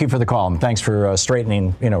 but thank you for the call and thanks for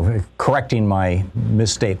correcting my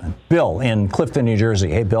misstatement. Bill in Clifton, New Jersey.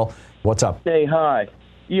 Hey, Bill, what's up? Hey, hi.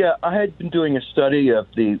 Yeah, I had been doing a study of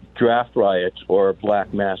the draft riots or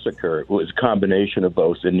Black Massacre. It was a combination of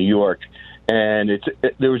both in New York. And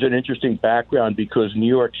there was an interesting background because New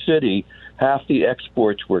York City, half the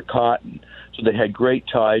exports were cotton. So they had great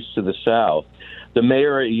ties to the South. The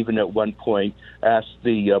mayor even at one point asked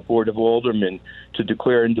the Board of Aldermen to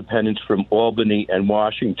declare independence from Albany and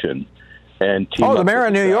Washington. And the mayor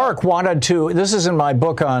of New York wanted to, this is in my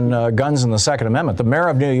book on guns and the Second Amendment, the mayor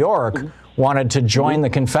of New York wanted to join the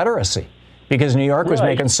Confederacy because New York was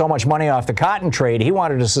making so much money off the cotton trade, he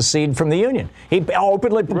wanted to secede from the Union. He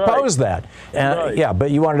openly proposed that. Yeah,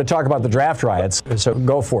 but you wanted to talk about the draft riots, so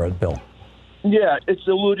go for it, Bill. Yeah, it's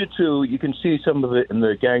alluded to. You can see some of it in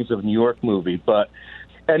the Gangs of New York movie.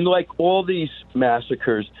 And like all these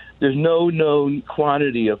massacres, there's no known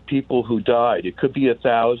quantity of people who died. It could be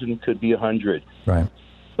 1,000, could be 100. Right.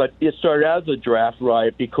 But it started out as a draft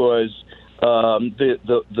riot because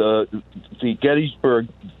the Gettysburg,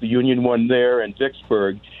 the Union won there, and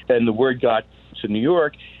Vicksburg, and the word got to New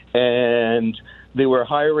York, and they were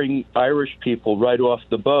hiring Irish people right off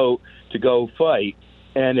the boat to go fight.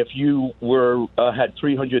 And if you had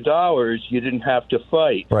 $300, you didn't have to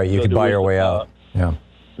fight. Right, you could buy your way out. Yeah.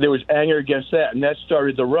 There was anger against that, and that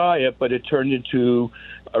started the riot, but it turned into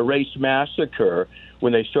a race massacre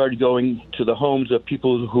when they started going to the homes of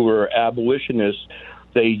people who were abolitionists.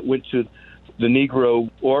 They went to the Negro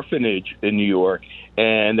orphanage in New York,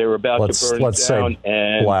 and they were about to burn it down. Let's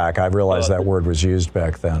say black. I realized that word was used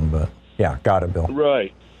back then, but yeah, got it, Bill.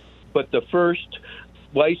 Right. But the first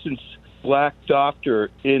licensed black doctor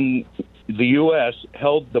in the U.S.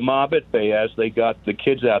 held the mob at bay as they got the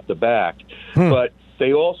kids out the back. But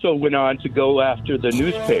they also went on to go after the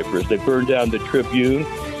newspapers. They burned down the Tribune,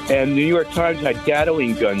 and the New York Times had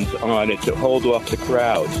Gatling guns on it to hold off the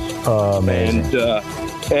crowds. Amazing.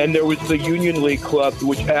 And there was the Union League Club,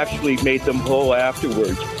 which actually made them whole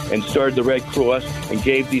afterwards and started the Red Cross and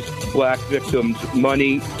gave these black victims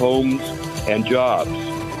money, homes, and jobs.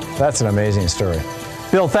 That's an amazing story.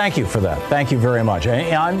 Bill, thank you for that. Thank you very much.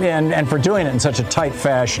 And for doing it in such a tight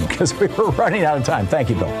fashion, because we were running out of time. Thank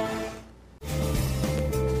you, Bill.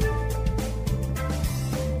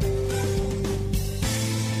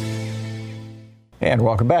 And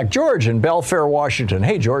welcome back. George in Belfair, Washington.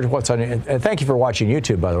 Hey, George, what's on your... thank you for watching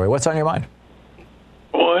YouTube, by the way. What's on your mind?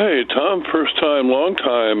 Well, hey, Tom, first time, long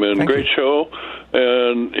time, and great show.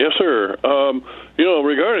 And yes, sir.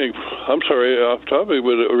 Regarding, I'm sorry, off topic,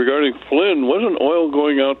 but regarding Flynn, wasn't oil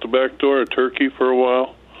going out the back door of Turkey for a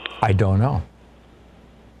while? I don't know.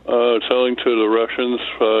 Selling to the Russians,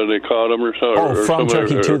 they caught him or something. From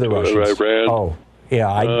Turkey to the Russians. Iran. Oh,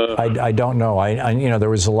 yeah, I don't know. I there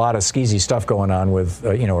was a lot of skeezy stuff going on with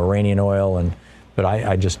Iranian oil, but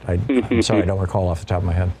I'm sorry, I don't recall off the top of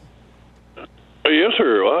my head. Yes,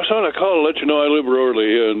 sir. Well, I thought I'd call to let you know I live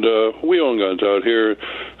rurally, and we own guns out here,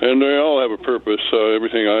 and they all have a purpose.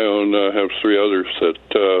 Everything I own has 3 others that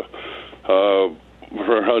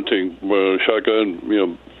for hunting,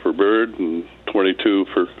 shotgun, for bird, and 22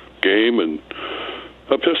 for game, and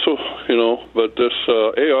a pistol, But this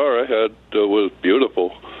AR I had was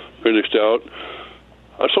beautiful, finished out.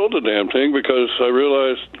 I sold the damn thing because I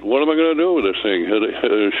realized, what am I going to do with this thing?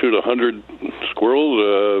 Shoot 100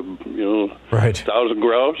 squirrels, 1,000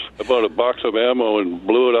 grouse. I bought a box of ammo and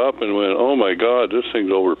blew it up and went, oh my God, this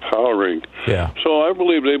thing's overpowering. Yeah. So I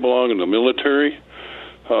believe they belong in the military.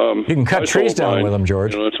 You can cut trees down with them,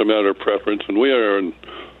 George. It's a matter of preference, and we are an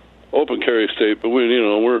open carry state, but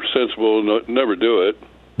we're sensible, never do it.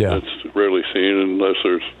 Yeah. It's rarely seen unless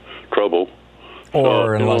there's trouble.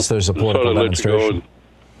 Or unless there's a political demonstration.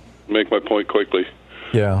 Make my point quickly.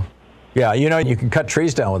 Yeah. You can cut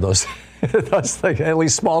trees down with those things, at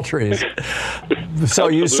least small trees. So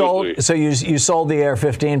you sold the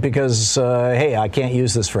AR-15 because hey, I can't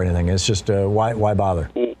use this for anything. It's just why bother?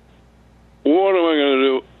 What am I going to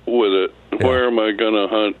do with it? Yeah. Where am I going to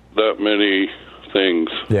hunt that many things?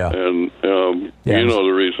 Yeah. And you know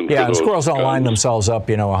the reason. Yeah, for and squirrels don't guns. line themselves up,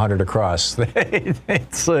 100 across.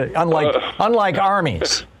 It's unlike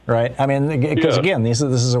armies. Right. I mean, because again, this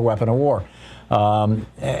is a weapon of war. And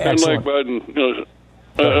like Biden,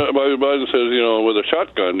 Biden says, with a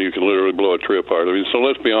shotgun you can literally blow a tree apart. I mean, so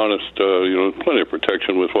let's be honest, plenty of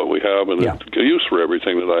protection with what we have, and it's a use for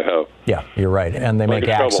everything that I have. Yeah, you're right. And they make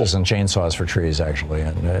axes and chainsaws for trees, actually,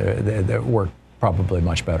 and they work probably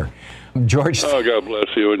much better. George. Oh, God bless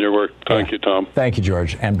you and your work. Thank you, Tom. Thank you,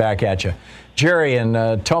 George. And back at you. Jerry in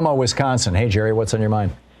Tomah, Wisconsin. Hey, Jerry, what's on your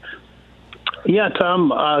mind? Yeah,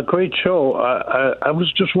 Tom, great show. I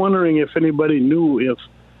was just wondering if anybody knew if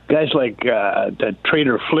guys like that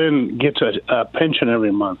Trader Flynn gets a pension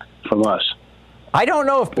every month from us. I don't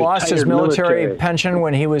know if lost his military pension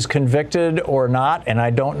when he was convicted or not, and I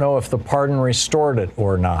don't know if the pardon restored it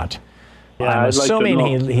or not. Yeah, I'm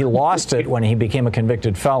assuming he lost it when he became a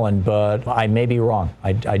convicted felon, but I may be wrong.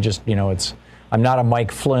 I just, I'm not a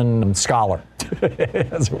Mike Flynn scholar.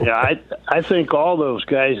 Yeah, I think all those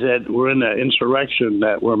guys that were in the insurrection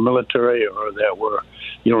that were military or that were,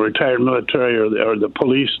 retired military or the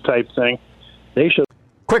police type thing, they should.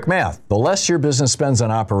 Quick math. The less your business spends on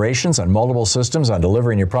operations, on multiple systems, on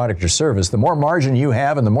delivering your product or service, the more margin you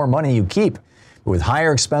have and the more money you keep. With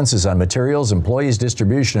higher expenses on materials, employees,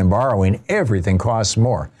 distribution, and borrowing, everything costs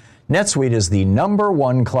more. NetSuite is the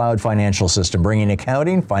 #1 cloud financial system, bringing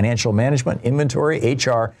accounting, financial management, inventory,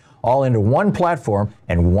 HR, all into one platform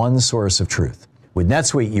and one source of truth. With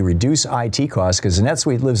NetSuite, you reduce IT costs because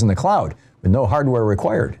NetSuite lives in the cloud with no hardware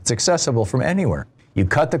required. It's accessible from anywhere. You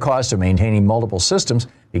cut the cost of maintaining multiple systems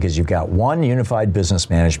because you've got one unified business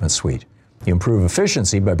management suite. You improve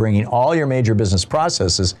efficiency by bringing all your major business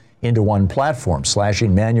processes into one platform,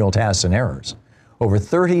 slashing manual tasks and errors. Over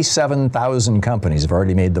 37,000 companies have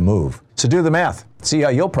already made the move. So do the math. See how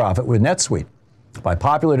you'll profit with NetSuite. By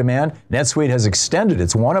popular demand, NetSuite has extended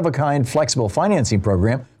its one-of-a-kind flexible financing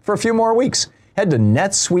program for a few more weeks. Head to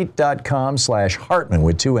netsuite.com/Hartman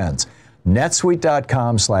with 2 N's.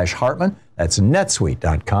 netsuite.com/Hartman. That's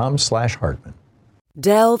netsuite.com/Hartman.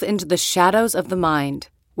 Delve into the shadows of the mind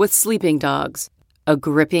with Sleeping Dogs, a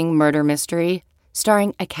gripping murder mystery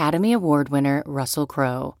starring Academy Award winner Russell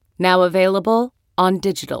Crowe. Now available on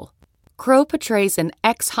digital. Crowe portrays an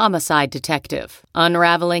ex-homicide detective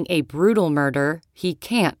unraveling a brutal murder he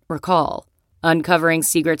can't recall. Uncovering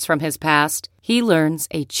secrets from his past, he learns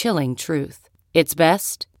a chilling truth. It's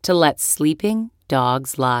best to let sleeping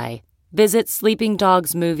dogs lie. Visit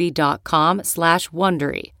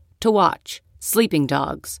sleepingdogsmovie.com/Wondery to watch Sleeping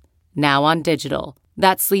Dogs, now on digital.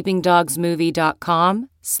 That's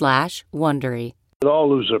sleepingdogsmovie.com/Wondery. They all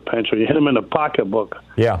lose their pension. You hit them in the pocketbook.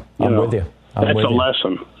 Yeah, I'm with you. That's a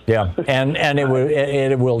lesson. Yeah, and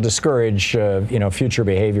it will discourage future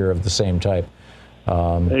behavior of the same type.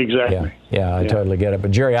 Exactly. Yeah, I totally get it.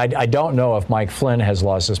 But Jerry, I don't know if Mike Flynn has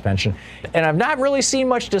lost his pension, and I've not really seen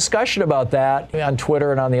much discussion about that on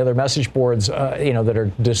Twitter and on the other message boards, that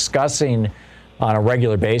are discussing on a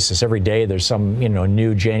regular basis. Every day there's some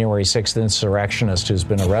new January 6th insurrectionist who's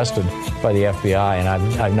been arrested by the FBI, and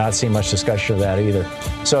I've not seen much discussion of that either.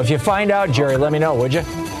 So if you find out, Jerry, let me know, would you?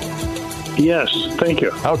 Yes, thank you.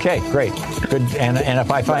 Okay, great. Good. And if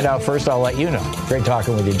I find out first, I'll let you know. Great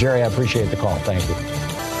talking with you. Jerry, I appreciate the call. Thank you.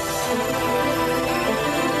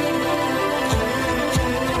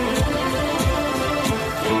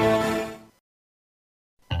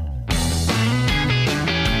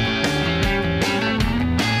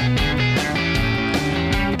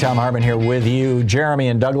 Tom Hartman here with you. Jeremy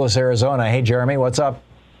in Douglas, Arizona. Hey, Jeremy, what's up?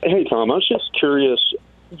 Hey, Tom. I was just curious.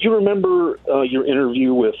 Do you remember your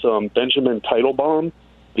interview with Benjamin Teitelbaum,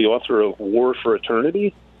 the author of War for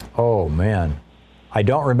Eternity? Oh, man. I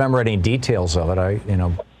don't remember any details of it.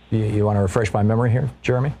 You want to refresh my memory here,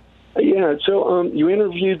 Jeremy? Yeah, so you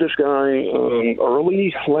interviewed this guy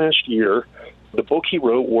early last year. The book he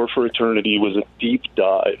wrote, War for Eternity, was a deep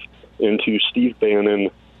dive into Steve Bannon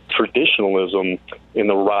traditionalism in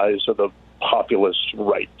the rise of the populist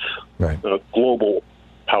right, a global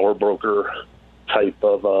power broker type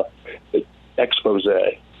of expose.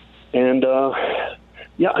 And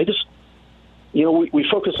I just, we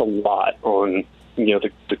focus a lot on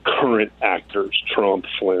the current actors, Trump,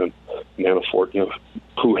 Flynn, Manafort,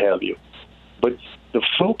 who have you. But the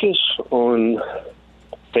focus on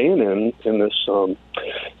Bannon and this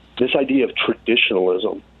idea of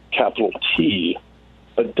traditionalism, capital T,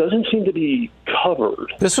 doesn't seem to be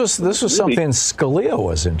covered. This was something Scalia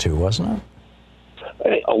was into, wasn't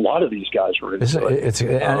it? A lot of these guys were into it.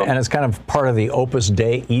 And it's kind of part of the Opus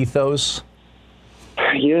Dei ethos.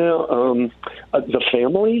 Yeah, the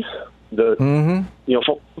family,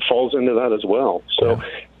 falls into that as well. So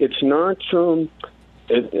it's not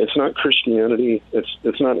it's not Christianity.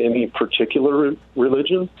 It's not any particular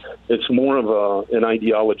religion. It's more of an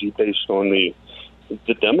ideology based on the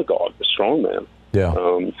demagogue, the strongman. Yeah.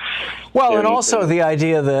 Well, and also the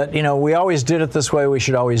idea that, we always did it this way, we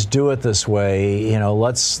should always do it this way.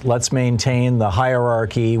 Let's maintain the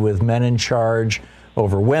hierarchy with men in charge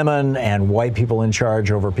over women and white people in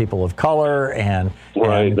charge over people of color, and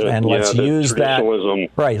let's use that.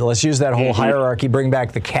 Right. Let's use that whole hierarchy, bring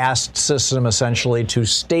back the caste system essentially to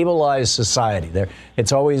stabilize society.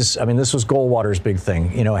 It's always, this was Goldwater's big thing,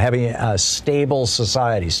 having a stable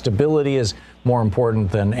society. Stability is more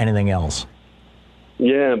important than anything else.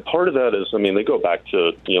 Yeah, and part of that is, they go back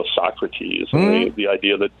to, Socrates, and the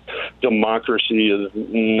idea that democracy is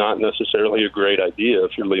not necessarily a great idea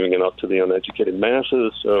if you're leaving it up to the uneducated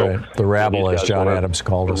masses. So the rabble, as John Adams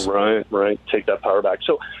called us. Right. Take that power back.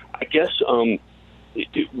 So I guess,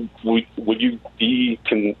 would you be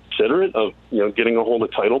considerate of, getting a hold of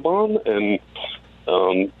Teitelbaum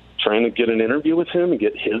and trying to get an interview with him and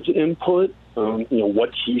get his input, what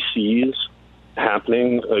he sees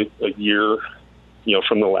happening a year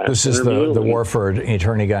from the last This is interview. the Warford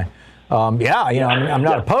attorney guy. I'm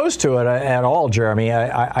not opposed to it at all, Jeremy.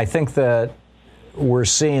 I think that we're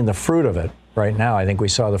seeing the fruit of it right now. I think we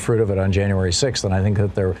saw the fruit of it on January 6th, and I think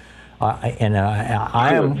that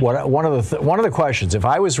I am one of the questions. If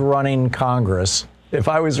I was running Congress, if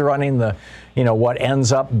I was running the, what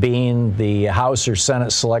ends up being the House or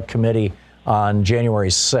Senate Select Committee on January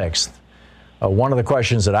 6th. One of the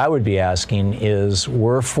questions that I would be asking is,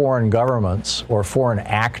 were foreign governments or foreign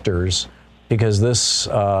actors, because this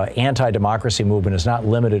anti-democracy movement is not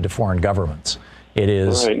limited to foreign governments. It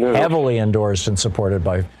is heavily endorsed and supported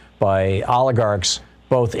by oligarchs,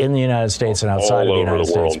 both in the United States and outside of the United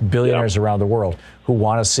States, billionaires around the world who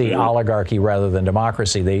want to see oligarchy rather than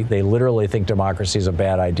democracy. They literally think democracy is a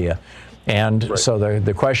bad idea. And so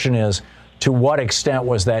the question is, to what extent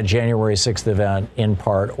was that January 6th event in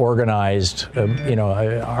part organized,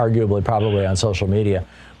 arguably probably on social media,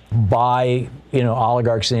 by,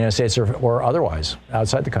 oligarchs in the United States or otherwise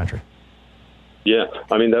outside the country? Yeah,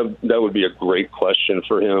 that would be a great question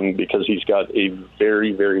for him, because he's got a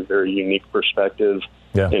very, very, very unique perspective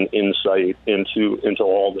and insight into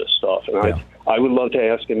all this stuff. And I would love to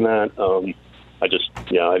ask him that. I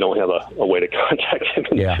don't have a way to contact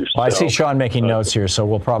him. I see Sean making notes here, so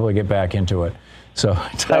we'll probably get back into it. So,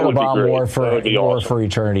 Teitelbaum, War for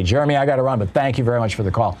Eternity. Jeremy, I got to run, but thank you very much for the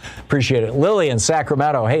call. Appreciate it. Lily in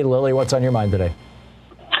Sacramento. Hey, Lily, what's on your mind today?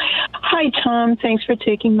 Hi, Tom. Thanks for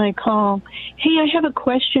taking my call. Hey, I have a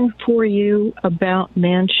question for you about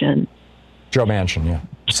Manchin. Joe Manchin,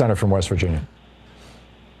 Senator from West Virginia.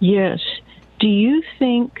 Yes. Do you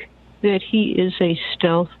think that he is a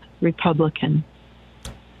stealth Republican?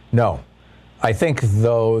 No. I think,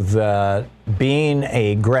 though, that being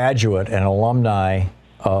a graduate and alumni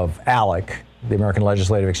of ALEC, the American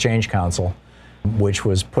Legislative Exchange Council, which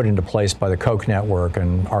was put into place by the Koch network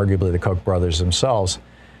and arguably the Koch brothers themselves,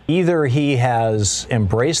 either he has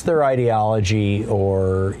embraced their ideology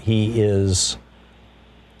or he is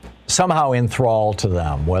somehow enthralled to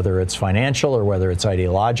them, whether it's financial or whether it's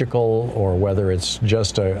ideological or whether it's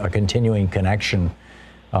just a continuing connection.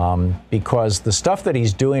 Because the stuff that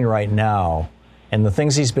he's doing right now and the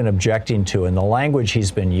things he's been objecting to and the language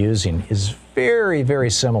he's been using is very, very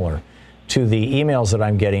similar to the emails that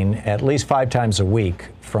I'm getting at least 5 times a week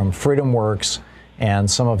from FreedomWorks and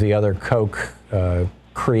some of the other Koch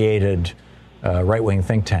created right-wing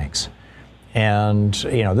think tanks. And,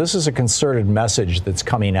 this is a concerted message that's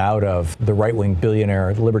coming out of the right-wing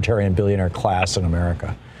libertarian billionaire class in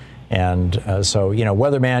America. And so,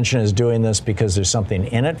 whether Manchin is doing this because there's something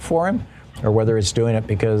in it for him, or whether it's doing it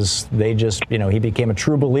because they just, he became a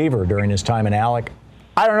true believer during his time in ALEC,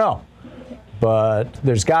 I don't know. But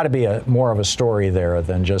there's got to be more of a story there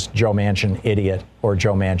than just Joe Manchin idiot or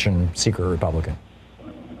Joe Manchin secret Republican.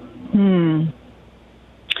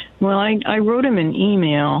 Well, I wrote him an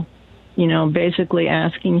email, basically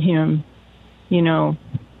asking him,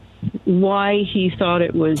 why he thought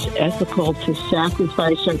it was ethical to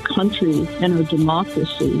sacrifice our country and our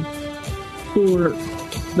democracy for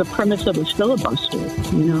the premise of a filibuster,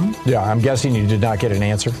 Yeah, I'm guessing you did not get an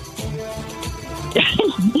answer.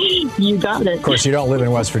 You got it. Of course, you don't live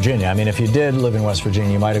in West Virginia. If you did live in West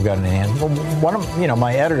Virginia, you might have gotten an answer. One of,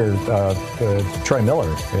 my editor, Troy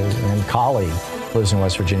Miller, and colleague, lives in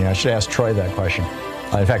West Virginia. I should ask Troy that question.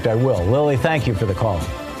 In fact, I will. Lily, thank you for the call.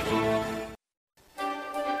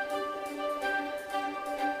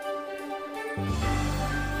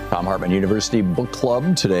 Thom Hartmann University Book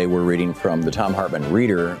Club. Today we're reading from the Thom Hartmann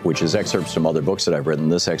Reader, which is excerpts from other books that I've written.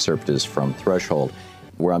 This excerpt is from Threshold.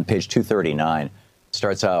 We're on page 239. It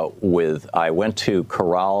starts out with, I went to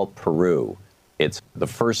Corral, Peru. It's the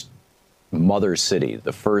first mother city,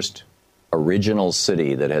 the first original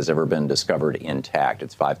city that has ever been discovered intact.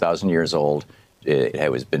 It's 5,000 years old. It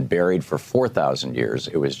has been buried for 4,000 years.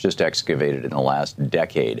 It was just excavated in the last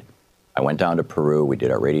decade. I went down to Peru. We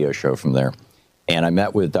did our radio show from there. And I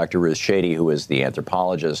met with Dr. Ruth Shady, who is the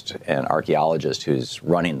anthropologist and archaeologist who's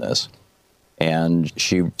running this. And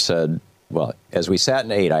she said, well, as we sat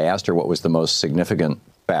and ate, I asked her what was the most significant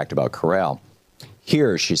fact about Corral.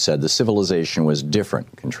 Here, she said, the civilization was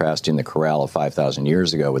different, contrasting the Corral of 5,000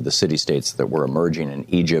 years ago with the city-states that were emerging in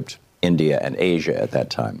Egypt, India, and Asia at that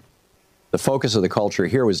time. The focus of the culture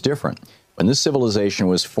here was different. When this civilization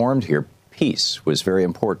was formed here, peace was very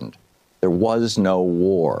important. There was no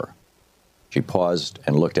war. She paused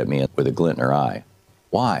and looked at me with a glint in her eye.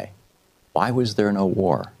 Why? Why was there no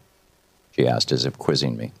war? She asked, as if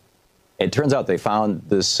quizzing me. It turns out they found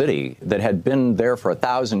this city that had been there for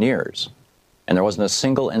 1,000 years, and there wasn't a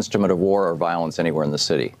single instrument of war or violence anywhere in the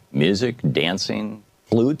city. Music, dancing,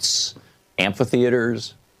 flutes,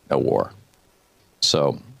 amphitheaters, no war.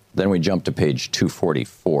 So then we jump to page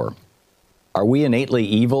 244. Are we innately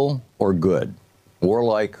evil or good,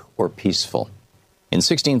 warlike or peaceful? In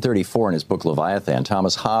 1634, in his book Leviathan,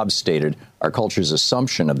 Thomas Hobbes stated our culture's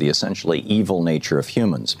assumption of the essentially evil nature of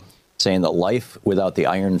humans, saying that life without the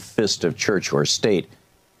iron fist of church or state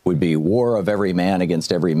would be war of every man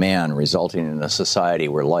against every man, resulting in a society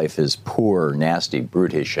where life is poor, nasty,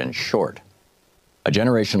 brutish, and short. A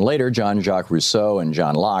generation later, Jean-Jacques Rousseau and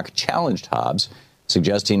John Locke challenged Hobbes,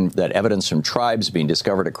 suggesting that evidence from tribes being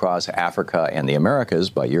discovered across Africa and the Americas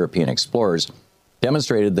by European explorers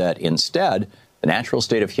demonstrated that instead, the natural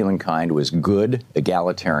state of humankind was good,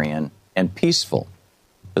 egalitarian, and peaceful.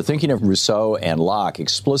 The thinking of Rousseau and Locke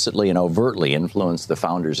explicitly and overtly influenced the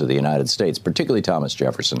founders of the United States, particularly Thomas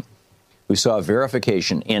Jefferson, who saw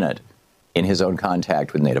verification in it in his own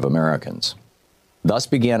contact with Native Americans. Thus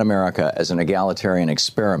began America as an egalitarian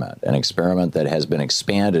experiment, an experiment that has been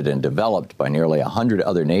expanded and developed by nearly 100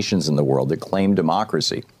 other nations in the world that claim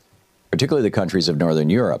democracy, particularly the countries of Northern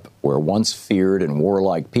Europe, where once feared and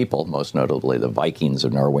warlike people, most notably the Vikings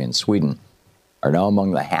of Norway and Sweden, are now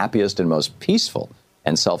among the happiest and most peaceful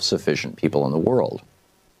and self-sufficient people in the world.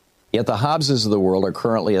 Yet the Hobbeses of the world are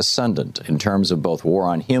currently ascendant in terms of both war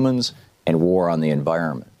on humans and war on the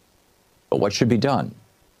environment. But what should be done?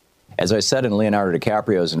 As I said in Leonardo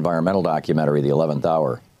DiCaprio's environmental documentary, The 11th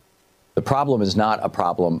Hour, the problem is not a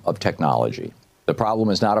problem of technology. The problem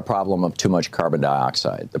is not a problem of too much carbon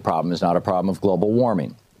dioxide. The problem is not a problem of global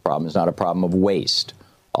warming. The problem is not a problem of waste.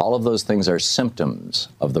 All of those things are symptoms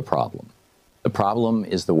of the problem. The problem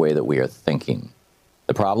is the way that we are thinking.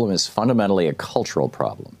 The problem is fundamentally a cultural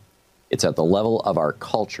problem. It's at the level of our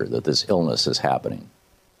culture that this illness is happening.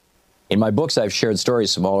 In my books, I've shared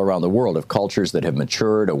stories from all around the world of cultures that have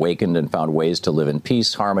matured, awakened, and found ways to live in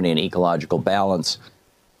peace, harmony, and ecological balance,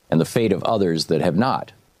 and the fate of others that have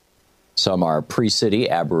not. Some are pre-city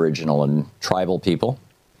Aboriginal and tribal people.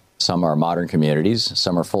 Some are modern communities.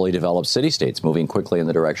 Some are fully developed city-states moving quickly in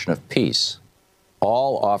the direction of peace.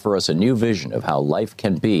 All offer us a new vision of how life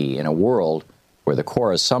can be in a world where the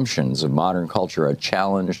core assumptions of modern culture are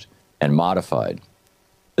challenged and modified.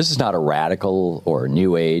 This is not a radical or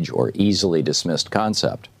new age or easily dismissed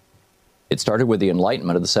concept. It started with the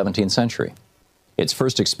Enlightenment of the 17th century. Its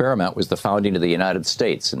first experiment was the founding of the United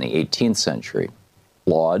States in the 18th century.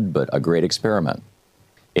 Flawed, but a great experiment.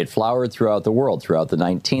 It flowered throughout the world throughout the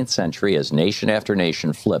 19th century as nation after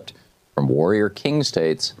nation flipped from warrior king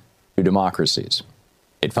states to democracies.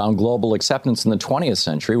 It found global acceptance in the 20th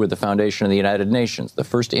century with the foundation of the United Nations, the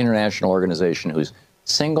first international organization whose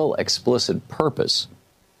single explicit purpose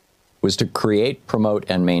was to create, promote,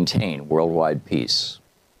 and maintain worldwide peace.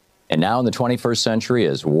 And now in the 21st century,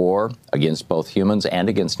 as war against both humans and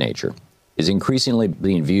against nature is increasingly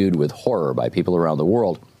being viewed with horror by people around the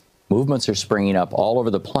world, movements are springing up all over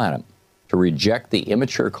the planet to reject the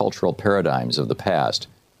immature cultural paradigms of the past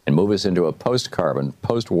and move us into a post-carbon,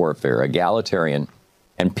 post-warfare, egalitarian,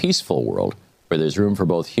 and peaceful world where there's room for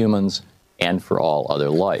both humans and for all other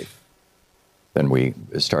life. Then we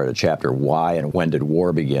start a chapter, Why and When Did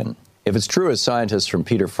War Begin? If it's true, as scientists from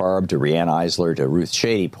Peter Farb to Rianne Eisler to Ruth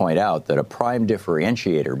Shady point out, that a prime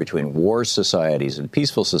differentiator between war societies and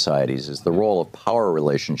peaceful societies is the role of power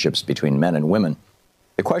relationships between men and women,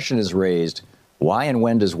 the question is raised, why and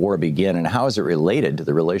when does war begin, and how is it related to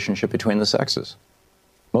the relationship between the sexes?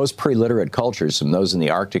 Most pre-literate cultures, from those in the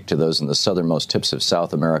Arctic to those in the southernmost tips of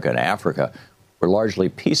South America and Africa, were largely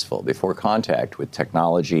peaceful before contact with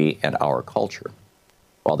technology and our culture.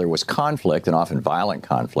 While there was conflict, and often violent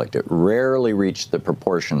conflict, it rarely reached the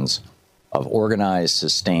proportions of organized,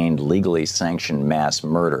 sustained, legally sanctioned mass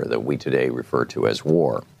murder that we today refer to as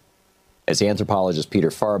war. As anthropologist Peter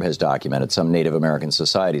Farb has documented, some Native American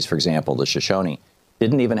societies, for example, the Shoshone,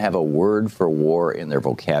 didn't even have a word for war in their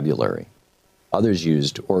vocabulary. Others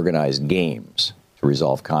used organized games to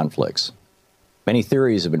resolve conflicts. Many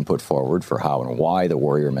theories have been put forward for how and why the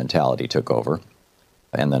warrior mentality took over,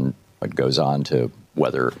 and then it goes on to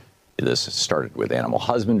whether this started with animal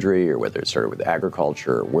husbandry or whether it started with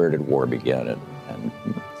agriculture, or where did war begin, and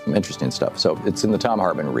some interesting stuff. So it's in the Thom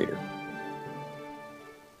Hartmann Reader.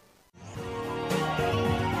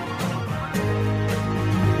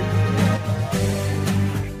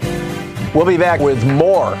 We'll be back with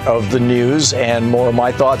more of the news and more of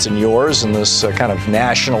my thoughts and yours in this kind of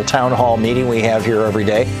national town hall meeting we have here every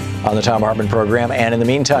day on the Thom Hartmann program. And in the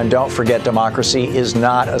meantime, don't forget, democracy is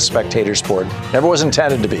not a spectator sport. Never was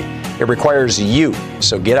intended to be. It requires you.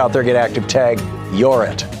 So get out there, get active, tag, you're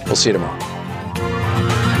it. We'll see you tomorrow.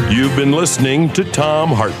 You've been listening to Thom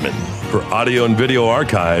Hartmann. For audio and video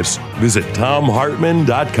archives, visit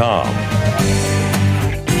thomhartmann.com.